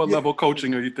level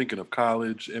coaching are you thinking of?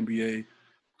 College, NBA,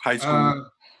 high school?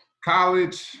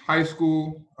 College, high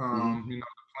school. The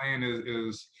plan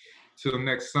is till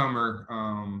next summer,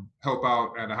 help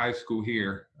out at a high school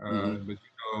here. But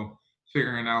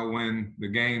figuring out when the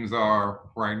games are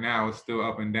right now is still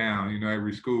up and down.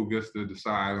 Every school gets to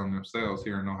decide on themselves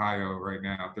here in Ohio right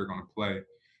now if they're going to play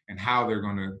and how they're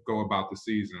going to go about the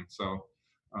season. So,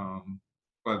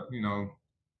 but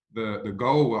the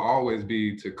goal will always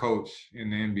be to coach in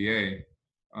the NBA.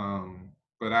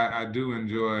 But I do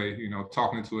enjoy,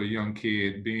 talking to a young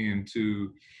kid, being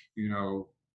to,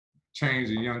 change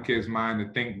a young kid's mind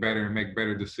to think better and make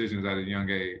better decisions at a young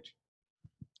age.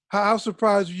 How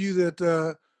surprised were you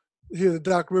that here that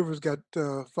Doc Rivers got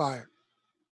fired?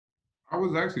 I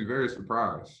was actually very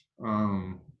surprised.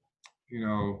 He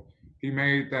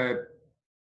made that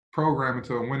program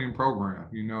into a winning program.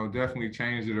 Definitely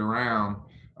changed it around.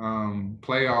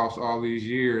 Playoffs all these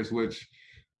years, which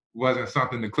wasn't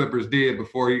something the Clippers did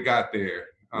before he got there.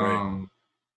 Right.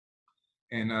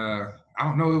 And I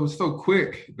don't know, it was so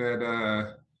quick that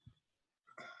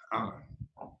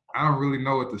I don't really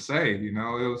know what to say. It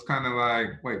was kind of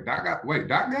like, Doc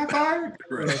got fired?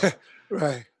 Right.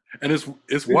 Right. And it's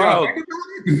wild.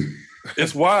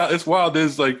 It's wild. It's wild.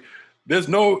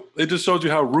 It just shows you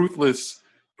how ruthless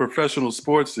professional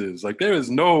sports is. Like, there is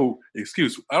no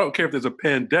excuse. I don't care if there's a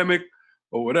pandemic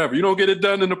or whatever. You don't get it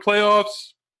done in the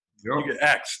playoffs, you get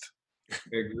axed.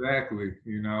 Exactly.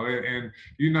 And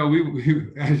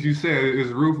we as you said, it's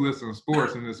ruthless in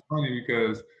sports, and it's funny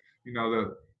because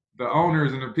the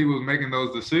owners and the people making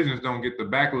those decisions don't get the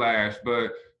backlash.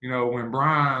 But when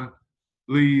Bron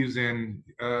leaves and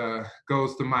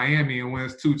goes to Miami and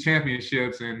wins 2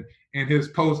 championships, and in his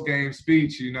post-game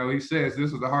speech, he says,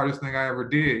 "This was the hardest thing I ever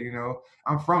did."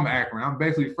 I'm from Akron. I'm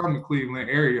basically from the Cleveland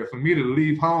area. For me to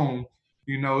leave home,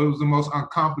 it was the most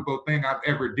uncomfortable thing I've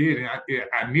ever did, and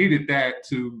I needed that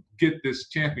to get this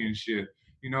championship.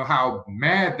 How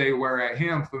mad they were at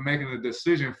him for making a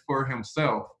decision for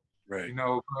himself. Right.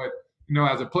 But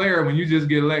as a player, when you just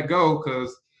get let go,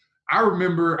 because I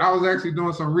remember I was actually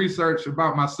doing some research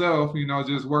about myself,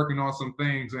 just working on some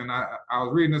things, and I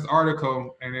was reading this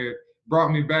article, and it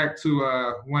brought me back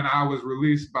to when I was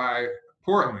released by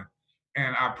Portland.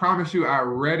 And I promise you, I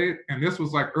read it, and this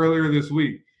was like earlier this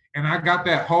week. And I got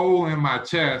that hole in my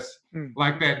chest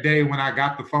like that day when I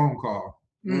got the phone call.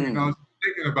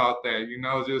 Thinking about that,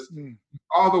 just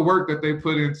all the work that they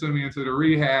put into me, into the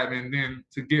rehab, and then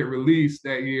to get released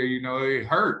that year, it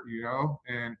hurt,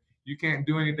 and you can't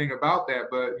do anything about that.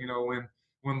 But,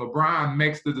 when LeBron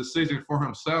makes the decision for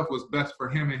himself what's best for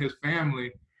him and his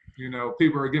family,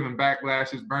 people are giving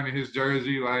backlashes, burning his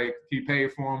jersey like he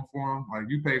paid for him. Like,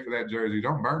 you paid for that jersey,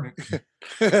 don't burn it.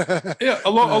 Yeah,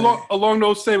 along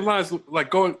those same lines,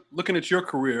 like looking at your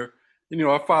career,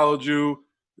 I followed you,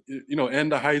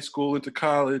 end of high school into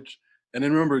college, and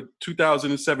then remember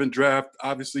 2007 draft.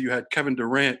 Obviously, you had Kevin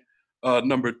Durant,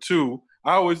 number 2.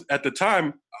 I always, at the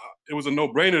time, it was a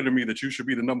no-brainer to me that you should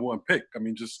be the number 1 pick. I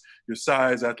mean, just your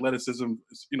size, athleticism,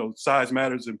 size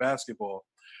matters in basketball.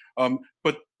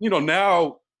 But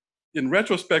now, in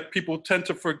retrospect, people tend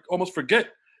to almost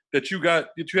forget that you had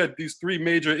these 3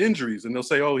 major injuries, and they'll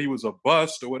say, "Oh, he was a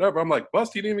bust" or whatever. I'm like,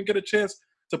 bust? He didn't even get a chance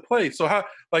to play. So how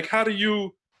do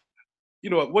you,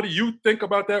 what do you think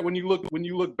about that when you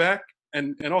look back,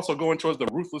 and also going towards the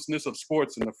ruthlessness of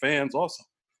sports and the fans also?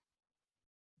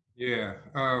 Yeah.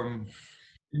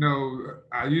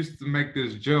 I used to make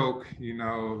this joke,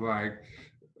 like,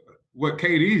 what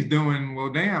KD's doing, well,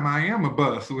 damn, I am a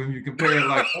bust when you compare it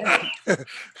like that.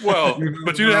 Well,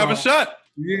 but you didn't have a shot.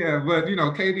 Yeah, but,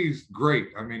 KD's great.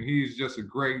 I mean, he's just a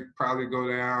great, probably go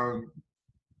down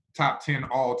top 10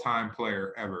 all-time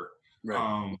player ever.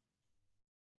 Right.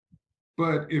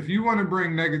 But if you want to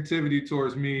bring negativity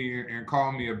towards me and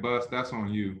call me a bust, that's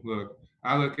on you. Look,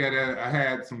 I look at it, I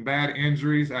had some bad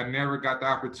injuries. I never got the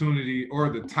opportunity or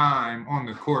the time on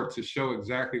the court to show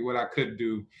exactly what I could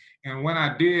do. And when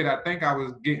I did, I think I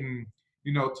was getting,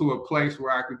 to a place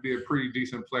where I could be a pretty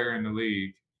decent player in the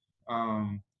league.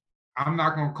 I'm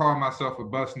not going to call myself a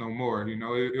bust no more.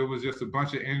 It was just a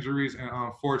bunch of injuries and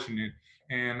unfortunate.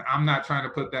 And I'm not trying to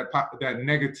put that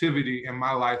negativity in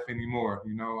my life anymore.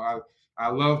 I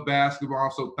love basketball.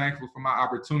 I'm so thankful for my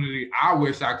opportunity. I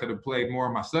wish I could have played more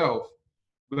myself,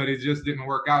 but it just didn't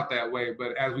work out that way.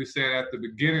 But as we said at the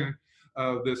beginning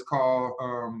of this call,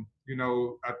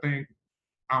 I think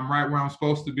I'm right where I'm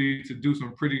supposed to be to do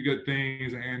some pretty good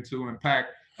things and to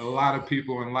impact a lot of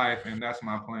people in life, and that's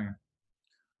my plan.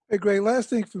 Hey, Greg, last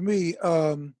thing for me,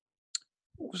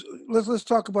 let's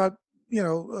talk about,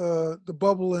 the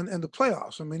bubble and the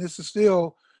playoffs. I mean, this is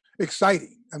still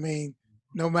exciting. I mean,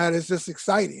 no matter, it's just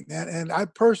exciting. And I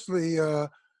personally, the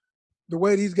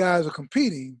way these guys are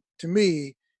competing, to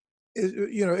me,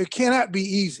 it cannot be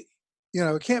easy.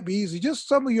 It can't be easy. Just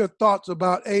some of your thoughts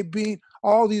about being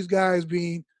all these guys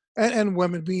being and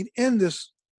women being in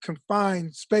this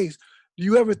confined space. Do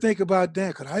you ever think about,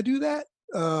 Dan, could I do that?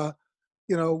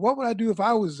 What would I do if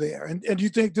I was there? And do you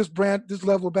think this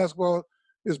level of basketball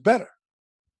is better?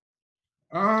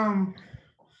 I'm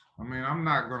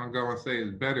not going to go and say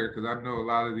it's better because I know a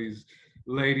lot of these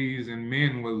ladies and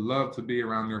men would love to be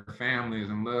around their families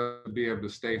and love to be able to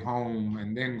stay home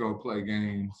and then go play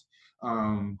games.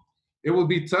 It would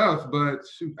be tough, but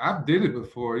shoot, I did it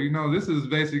before. This is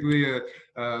basically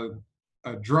a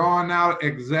drawn out,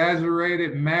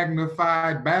 exaggerated,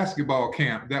 magnified basketball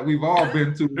camp that we've all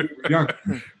been to when we were younger.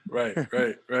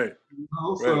 Right.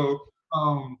 So,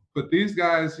 but these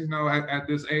guys, at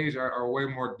this age are way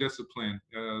more disciplined.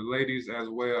 Ladies as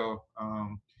well.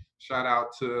 Shout out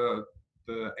to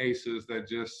the Aces that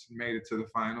just made it to the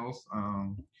finals.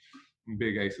 I'm a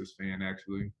big Aces fan,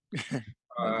 actually.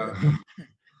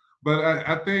 But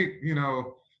I think,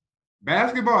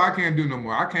 basketball, I can't do no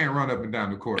more. I can't run up and down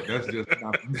the court. That's just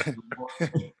not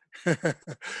right.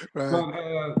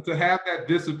 But to have that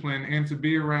discipline and to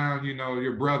be around,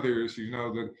 your brothers,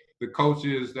 the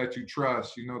coaches that you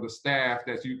trust, the staff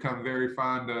that you become very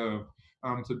fond of,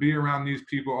 to be around these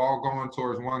people all going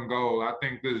towards one goal. I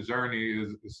think this journey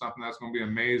is something that's going to be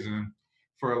amazing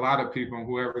for a lot of people,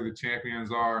 whoever the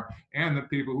champions are, and the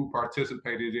people who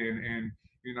participated in. And,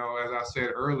 as I said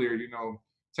earlier,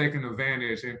 taking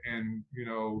advantage and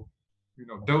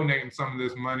donating some of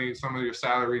this money, some of your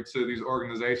salary to these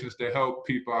organizations to help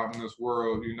people out in this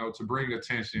world, to bring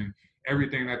attention,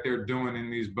 everything that they're doing in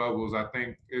these bubbles. I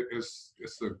think it's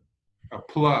a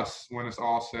plus when it's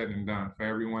all said and done for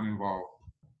everyone involved.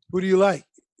 Who do you like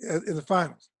in the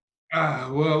finals? I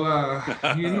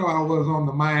was on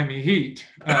the Miami Heat,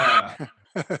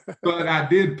 but I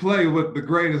did play with the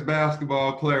greatest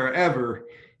basketball player ever.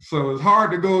 So it's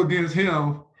hard to go against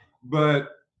him, but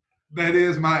that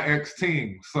is my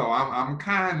ex-team. So I'm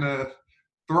kind of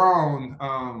thrown.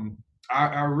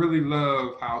 I really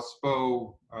love how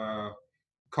Spo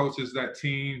coaches that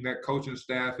team. That coaching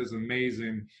staff is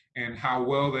amazing, and how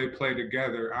well they play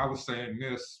together. I was saying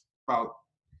this about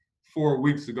 4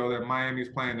 weeks ago that Miami's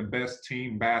playing the best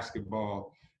team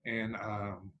basketball, and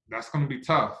that's going to be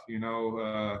tough.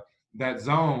 That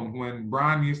zone, when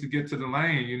Brian needs to get to the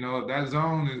lane, if that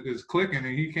zone is clicking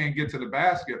and he can't get to the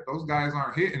basket, those guys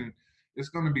aren't hitting, it's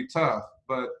going to be tough.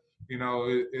 But,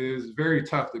 it is very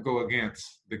tough to go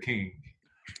against the king.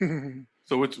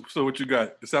 So what you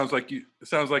got? It sounds like you're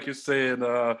saying.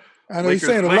 I know Lakers,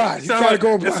 you're saying a lot. It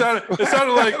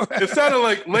sounded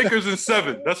like Lakers in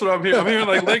 7. That's what I'm hearing. I'm hearing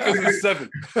like Lakers in 7.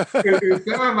 It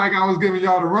sounded like I was giving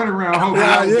y'all the runaround.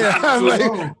 Yeah. I'm like,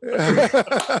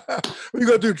 we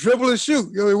gonna do dribble and shoot.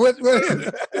 What?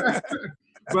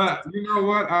 But you know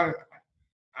what?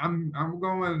 I'm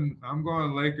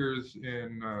going Lakers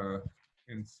in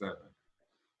 7.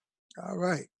 All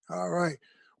right.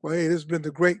 Well, hey, this has been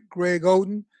the great Greg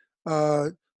Oden,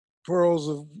 Pearls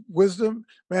of Wisdom.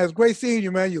 Man, it's great seeing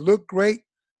you, man. You look great.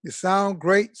 You sound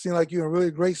great. Seem like you're in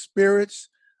really great spirits.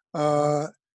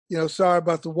 Sorry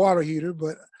about the water heater,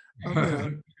 but,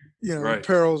 right.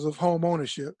 Perils of home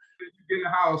ownership. You get a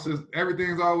house,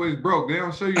 everything's always broke. They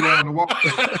don't show you that on the wall.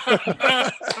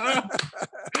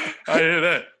 I hear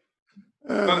that.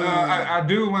 But I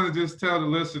do want to just tell the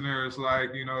listeners,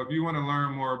 if you want to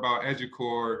learn more about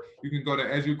Educore, you can go to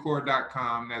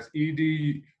educore.com. That's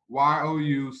EDYOUCORE.com.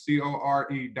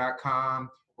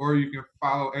 Or you can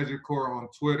follow Educore on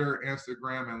Twitter,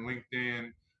 Instagram, and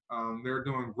LinkedIn. They're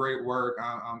doing great work.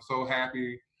 I'm so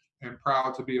happy and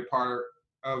proud to be a part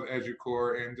of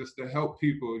Educore and just to help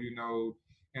people,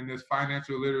 in this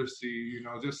financial literacy,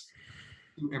 just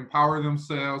to empower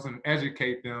themselves and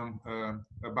educate them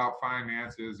about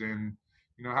finances and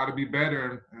how to be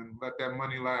better and let that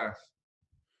money last.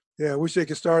 Yeah, I wish they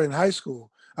could start in high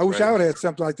school. I wish I would have had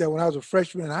something like that when I was a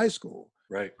freshman in high school.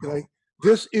 Right. Like,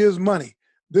 this is money.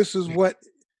 This is what,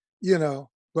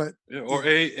 but. Yeah, or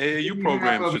AAU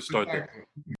programs should start that.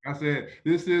 I said,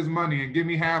 this is money, and give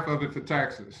me half of it for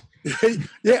taxes.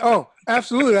 Yeah, oh,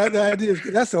 absolutely.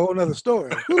 That's a whole nother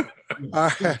story.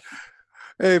 All right.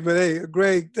 Hey,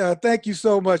 Greg, thank you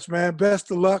so much, man. Best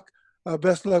of luck.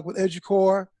 Best of luck with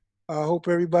EduCore. I hope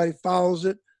everybody follows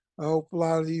it. I hope a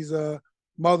lot of these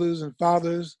mothers and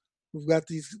fathers who've got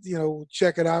these,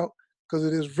 check it out, because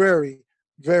it is very,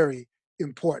 very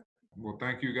important. Well,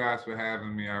 thank you guys for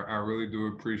having me. I really do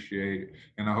appreciate it.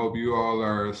 And I hope you all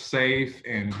are safe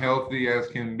and healthy as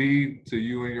can be, to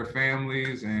you and your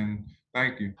families. And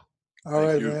thank you. All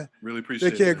right, man. Really appreciate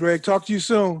it. Take care, Greg. Talk to you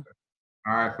soon.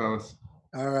 All right, fellas.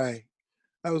 All right.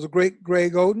 That was a great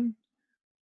Greg Oden.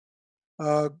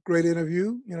 Great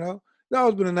interview. He's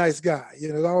always been a nice guy.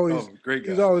 Always great guy.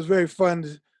 He was always very fun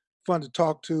to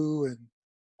talk to,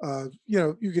 and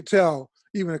you could tell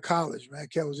even in college, man.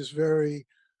 Cat was just very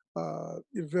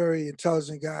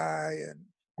intelligent guy and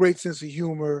great sense of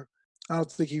humor. I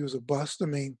don't think he was a bust. I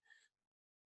mean,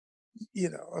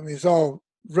 it's all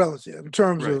relative in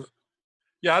terms of.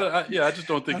 Yeah, I just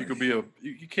don't think you could be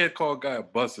you can't call a guy a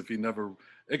bust if he never.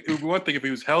 It would be one thing if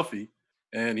he was healthy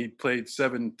and he played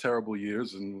 7 terrible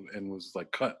years and was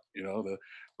like cut,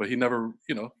 but he never,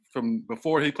 from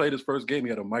before he played his first game, he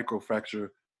had a microfracture.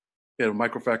 He had a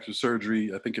microfracture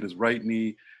surgery, I think, in his right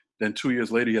knee. Then 2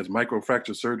 years later, he has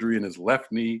microfracture surgery in his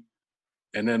left knee.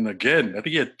 And then again, I think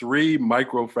he had 3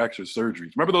 microfracture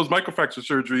surgeries. Remember those microfracture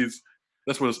surgeries?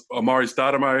 That's what Amari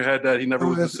Stoudemire had, that he never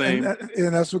was the same.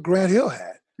 And that's what Grant Hill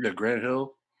had. Yeah, Grant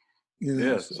Hill.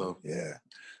 Yeah.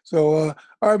 So,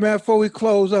 all right, man, before we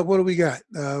close up, what do we got?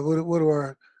 What are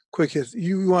our quick hits?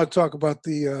 You want to talk about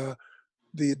the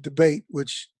debate,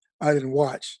 which I didn't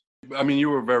watch. I mean, you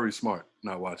were very smart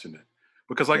not watching it.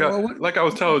 Because like I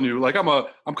was telling you, like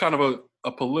I'm kind of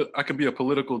I can be a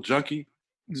political junkie.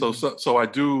 Mm-hmm. So I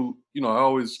do, I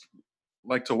always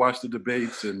like to watch the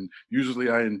debates, and usually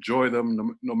I enjoy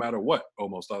them no matter what.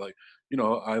 Almost I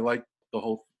like the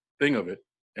whole thing of it.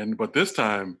 But this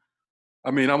time,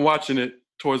 I mean, I'm watching it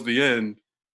towards the end.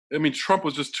 I mean, Trump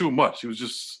was just too much. It was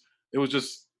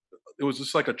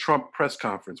just like a Trump press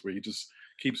conference where he just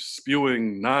keeps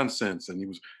spewing nonsense, and he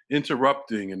was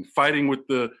interrupting and fighting with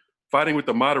the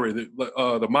moderator.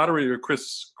 The moderator,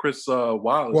 Chris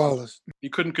Wallace. He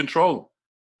couldn't control him.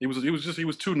 He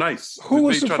was too nice. Who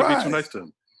was surprised? Trying to be too nice to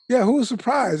him. Yeah, who was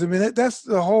surprised? I mean, that's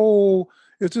the whole.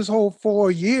 It's this whole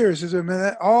 4 years.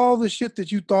 All the shit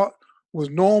that you thought was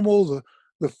normal,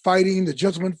 the fighting, the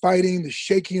gentleman fighting, the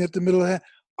shaking at the middle of the hand,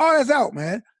 all that's out,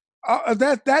 man.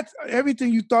 That's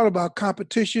everything you thought about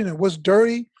competition and what's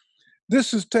dirty.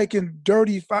 This is taking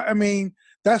dirty. I mean,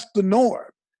 that's the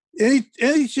norm.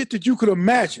 Any shit that you could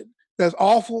imagine that's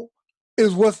awful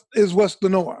is what's the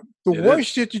norm. The worst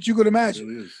shit that you could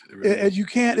imagine. It really is. And you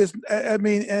can't.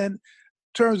 In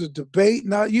terms of debate,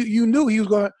 now you knew he was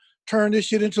going to turn this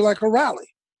shit into like a rally,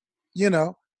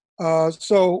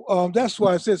 So that's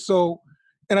why I said so.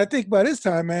 And I think by this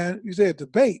time, man, you said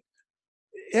debate.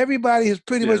 Everybody has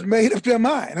pretty much made up their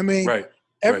mind. I mean,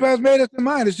 everybody's made up their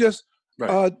mind. It's just,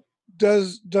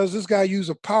 does this guy use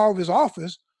the power of his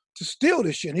office to steal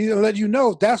this shit? And he's gonna let you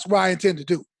know that's what I intend to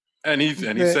do. And he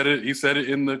said it. He said it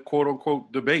in the quote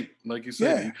unquote debate, like you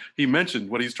said. He mentioned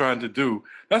what he's trying to do.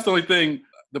 That's the only thing.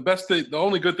 The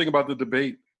only good thing about the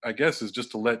debate, I guess, is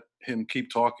just to let him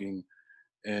keep talking,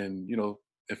 and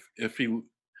if he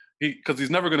because he's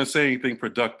never going to say anything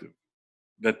productive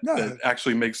that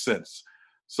actually makes sense.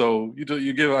 So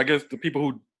you give, I guess, the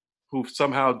people who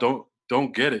somehow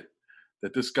don't get it,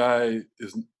 that this guy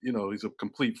is, he's a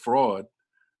complete fraud.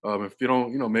 If you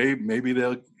don't, maybe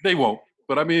they won't.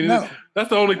 But I mean, that's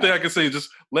the only thing I can say. Just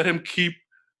let him keep,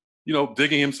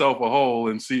 digging himself a hole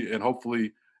and see, and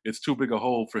hopefully it's too big a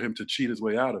hole for him to cheat his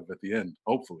way out of at the end.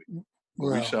 Hopefully,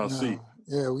 we shall see.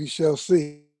 Yeah, we shall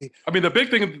see. I mean, the big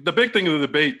thing of the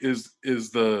debate is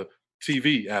the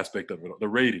TV aspect of it, the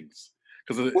ratings.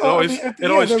 Because it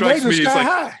always strikes me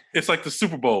it's like the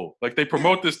Super Bowl. Like they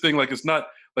promote this thing like it's not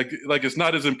like it's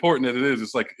not as important as it is.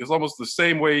 It's like it's almost the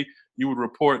same way you would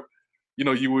report.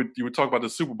 You would talk about the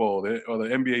Super Bowl or the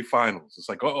NBA Finals. It's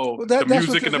like the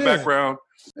music in the background.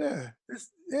 Yeah, this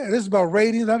is about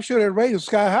ratings. I'm sure that ratings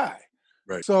sky high.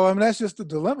 Right. So I mean that's just the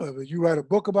dilemma of it. You write a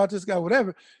book about this guy,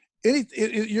 whatever.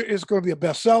 It's going to be a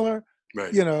bestseller.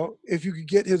 Right. If you could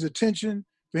get his attention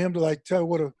for him to like tell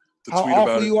how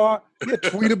awful you are,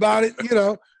 tweet about it.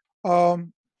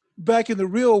 back in the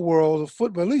real world of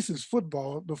football, at least it's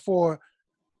football, before,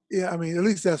 yeah, I mean, at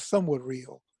least that's somewhat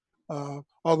real.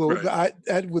 Although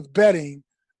Right. with betting,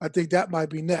 I think that might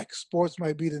be next. Sports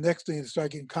might be the next thing to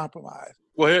start getting compromised.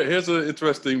 Well, here's an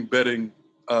interesting betting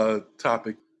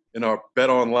topic in our Bet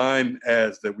Online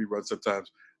ads that we run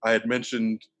sometimes. I had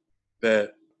mentioned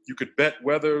that you could bet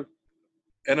whether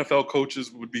NFL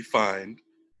coaches would be fined,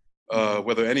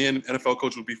 whether any NFL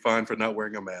coach would be fined for not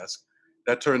wearing a mask.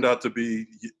 That turned out to be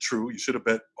true. You should have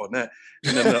bet on that.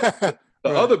 And then the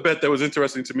Right. other bet that was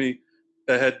interesting to me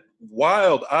that had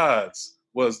wild odds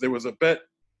was there was a bet,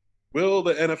 will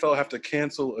the NFL have to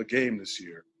cancel a game this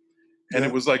year? And Yeah.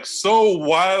 it was like so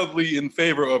wildly in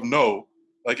favor of no.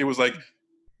 Like it was like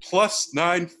plus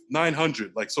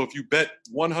 900. Like, so if you bet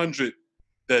 100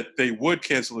 that they would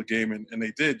cancel a game and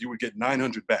they did, you would get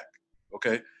 900 back.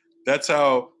 Okay. That's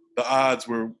how the odds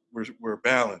were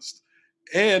balanced.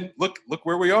 And look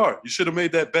where we are. You should have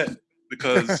made that bet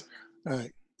because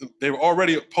Right. they were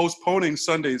already postponing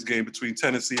Sunday's game between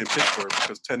Tennessee and Pittsburgh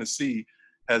because Tennessee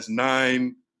has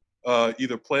 9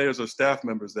 either players or staff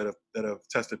members that have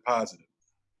tested positive.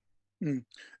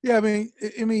 Yeah,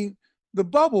 I mean, the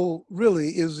bubble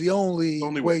really is the only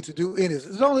Only way way. to do it.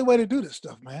 It's the only way to do this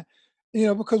stuff, man.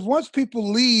 Because once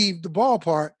people leave the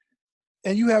ballpark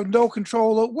and you have no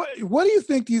control of what do you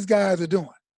think these guys are doing?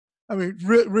 I mean,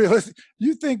 realistic.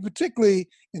 You think particularly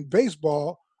in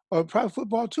baseball or probably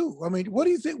football too. I mean, what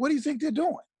do you think? What do you think they're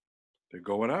doing? They're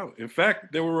going out. In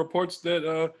fact, there were reports that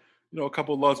a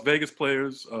couple of Las Vegas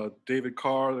players, David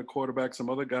Carr, the quarterback, some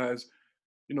other guys,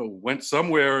 went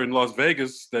somewhere in Las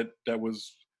Vegas that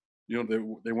was,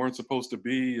 they weren't supposed to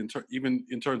be, even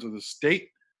in terms of the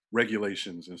state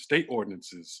regulations and state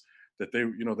ordinances, that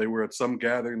they were at some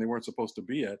gathering they weren't supposed to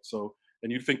be at. So,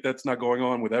 and you think that's not going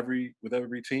on with every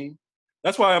team?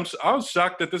 That's why I was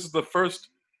shocked that this is the first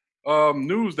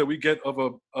news that we get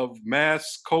of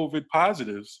mass COVID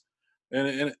positives,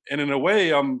 and in a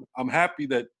way, I'm happy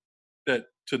that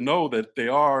to know that they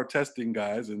are testing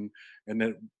guys and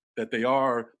that they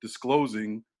are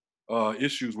disclosing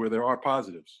issues where there are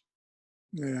positives.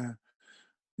 Yeah,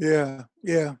 yeah.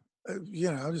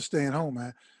 I'm just staying home,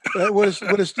 man. What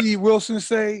does Steve Wilson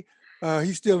say?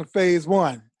 He's still in phase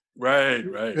 1. Right.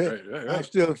 I'm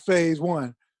still in phase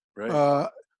 1. Right.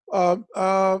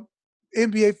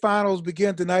 NBA Finals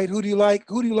begin tonight. Who do you like?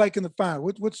 Who do you like in the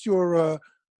final? What's your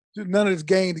none of this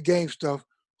game to game stuff?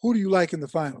 Who do you like in the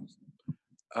finals?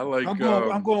 I like.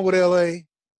 I'm going with LA.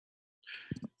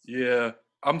 Yeah,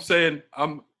 I'm saying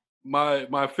my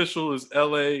official is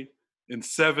LA in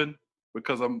 7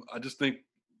 because I just think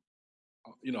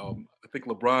I think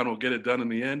LeBron will get it done in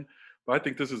the end. But I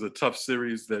think this is a tough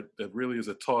series that really is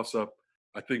a toss up.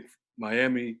 I think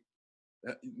Miami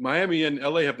and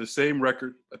LA have the same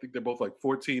record. I think they're both like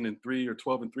 14-3 or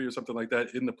 12-3 or something like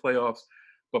that in the playoffs.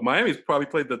 But Miami's probably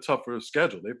played the tougher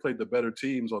schedule. They played the better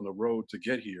teams on the road to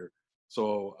get here.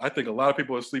 So I think a lot of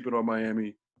people are sleeping on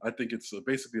Miami. I think it's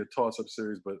basically a toss-up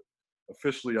series, but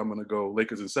officially I'm going to go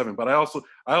Lakers in 7. But I also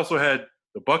had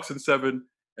the Bucks in 7,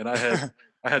 and I had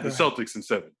the Celtics in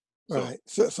 7. So. Right.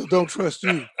 So don't trust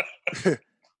you.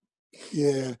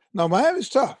 Yeah. No, Miami's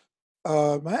tough.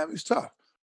 Miami's tough.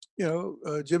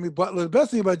 Jimmy Butler. The best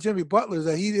thing about Jimmy Butler is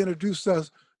that he introduced us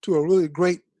to a really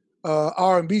great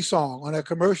R&B song on that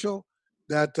commercial,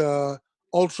 that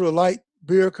ultra light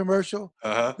beer commercial.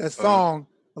 That song,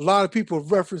 a lot of people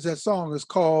reference that song. It's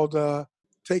called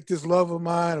 "Take This Love of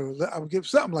Mine," or I'll give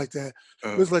something like that.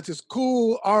 It was like this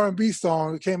cool R&B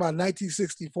song that came out in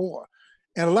 1964,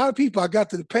 and a lot of people. I got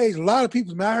to the page. A lot of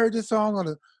people. I heard this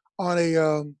song on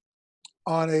a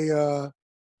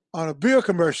beer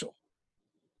commercial,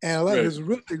 and it was a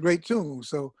really great tune.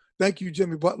 So thank you,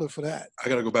 Jimmy Butler, for that. I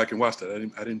got to go back and watch that. I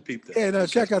didn't peep that. Yeah, no,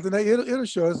 check out the name. It'll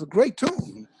show. It's a great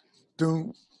tune.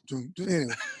 Doom.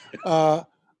 Anyway, all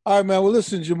right, man. Well,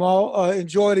 listen, Jamal.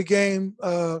 Enjoy the game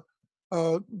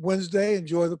Wednesday.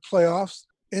 Enjoy the playoffs.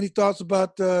 Any thoughts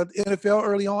about the NFL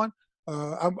early on?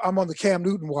 I'm on the Cam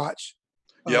Newton watch.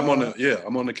 Yeah, I'm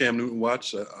on the Cam Newton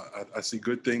watch. I see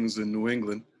good things in New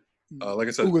England. Like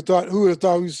I said, who would have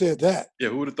thought we said that? Yeah,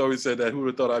 who would have thought we said that? Who would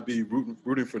have thought I'd be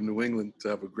rooting for New England to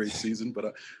have a great season?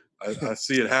 But I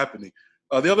see it happening.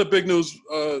 The other big news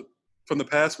from the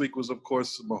past week was, of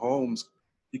course, Mahomes.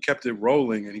 He kept it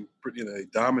rolling, and he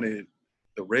dominated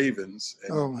the Ravens.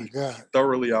 And oh my God! He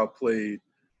thoroughly outplayed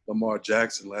Lamar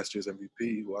Jackson, last year's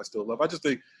MVP, who I still love. I just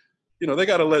think, they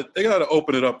got to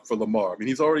open it up for Lamar. I mean,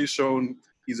 he's already shown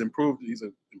he's improved. He's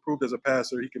improved as a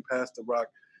passer. He can pass the rock.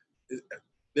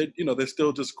 They're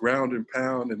still just ground and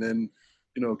pound, and then,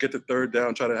 get the third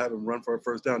down, try to have him run for a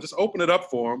first down. Just open it up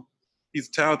for him. He's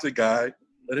a talented guy.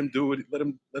 Let him do it.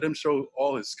 Let him show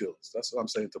all his skills. That's what I'm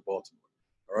saying to Baltimore.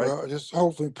 All right. Well, just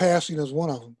hopefully passing is one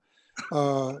of them.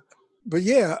 But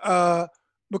yeah,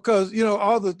 because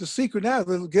all the secret now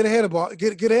is get ahead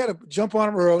of jump on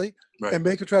him early, Right. and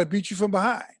make him try to beat you from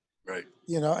behind. Right.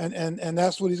 And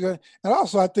that's what he's going to. And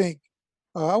also, I think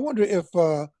I wonder if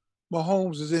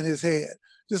Mahomes is in his head.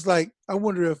 Just like I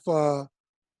wonder if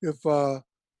Russell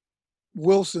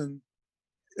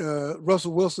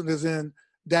Wilson is in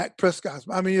Dak Prescott.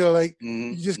 I mean,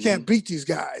 you just can't beat these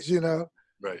guys.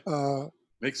 Right.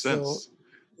 Makes sense.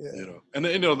 So, yeah. And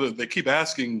they keep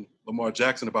asking Lamar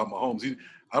Jackson about Mahomes.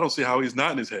 I don't see how he's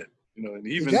not in his head. And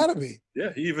he even gotta be.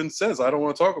 Yeah, he even says, "I don't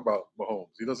want to talk about Mahomes."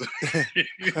 He doesn't.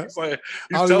 He's like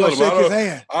he's All telling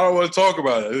him, I don't want to talk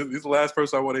about it. He's the last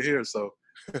person I want to hear. So,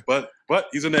 but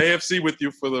he's in the AFC with you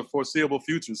for the foreseeable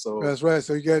future. So that's right.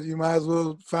 So you might as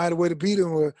well find a way to beat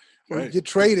him, or get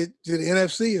traded to the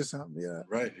NFC or something. Yeah.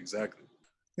 Right. Exactly.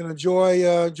 Enjoy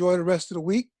the rest of the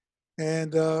week,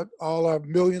 and all our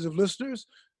millions of listeners.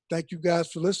 Thank you guys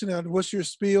for listening. And what's your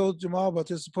spiel, Jamal, about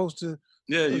this supposed to?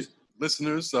 Yeah,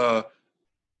 listeners,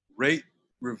 rate,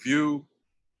 review,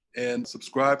 and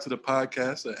subscribe to the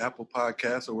podcast at Apple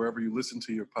Podcasts or wherever you listen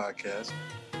to your podcast.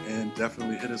 And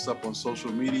definitely hit us up on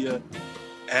social media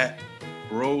at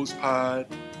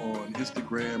BrosPod on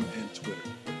Instagram and Twitter.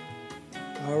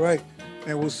 All right.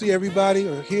 And we'll see everybody,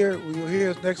 we will hear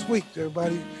us next week.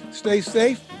 Everybody stay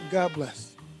safe. God bless.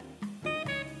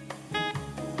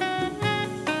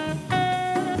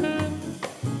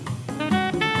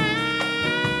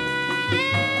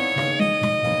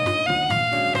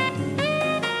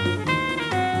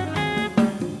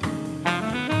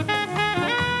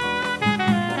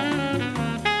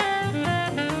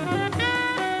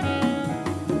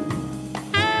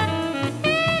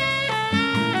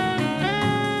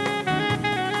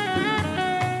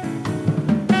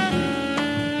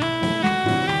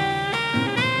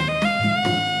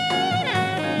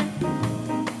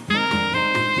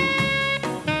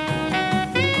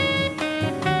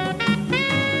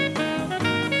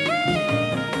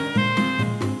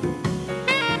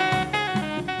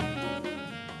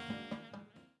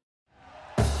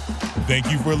 Thank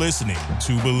you for listening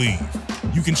to Believe.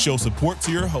 You can show support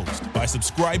to your host by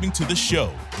subscribing to the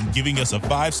show and giving us a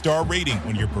 5-star rating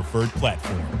on your preferred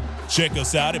platform. Check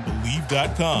us out at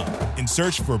Believe.com and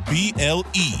search for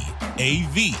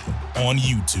BLEAV on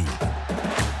YouTube.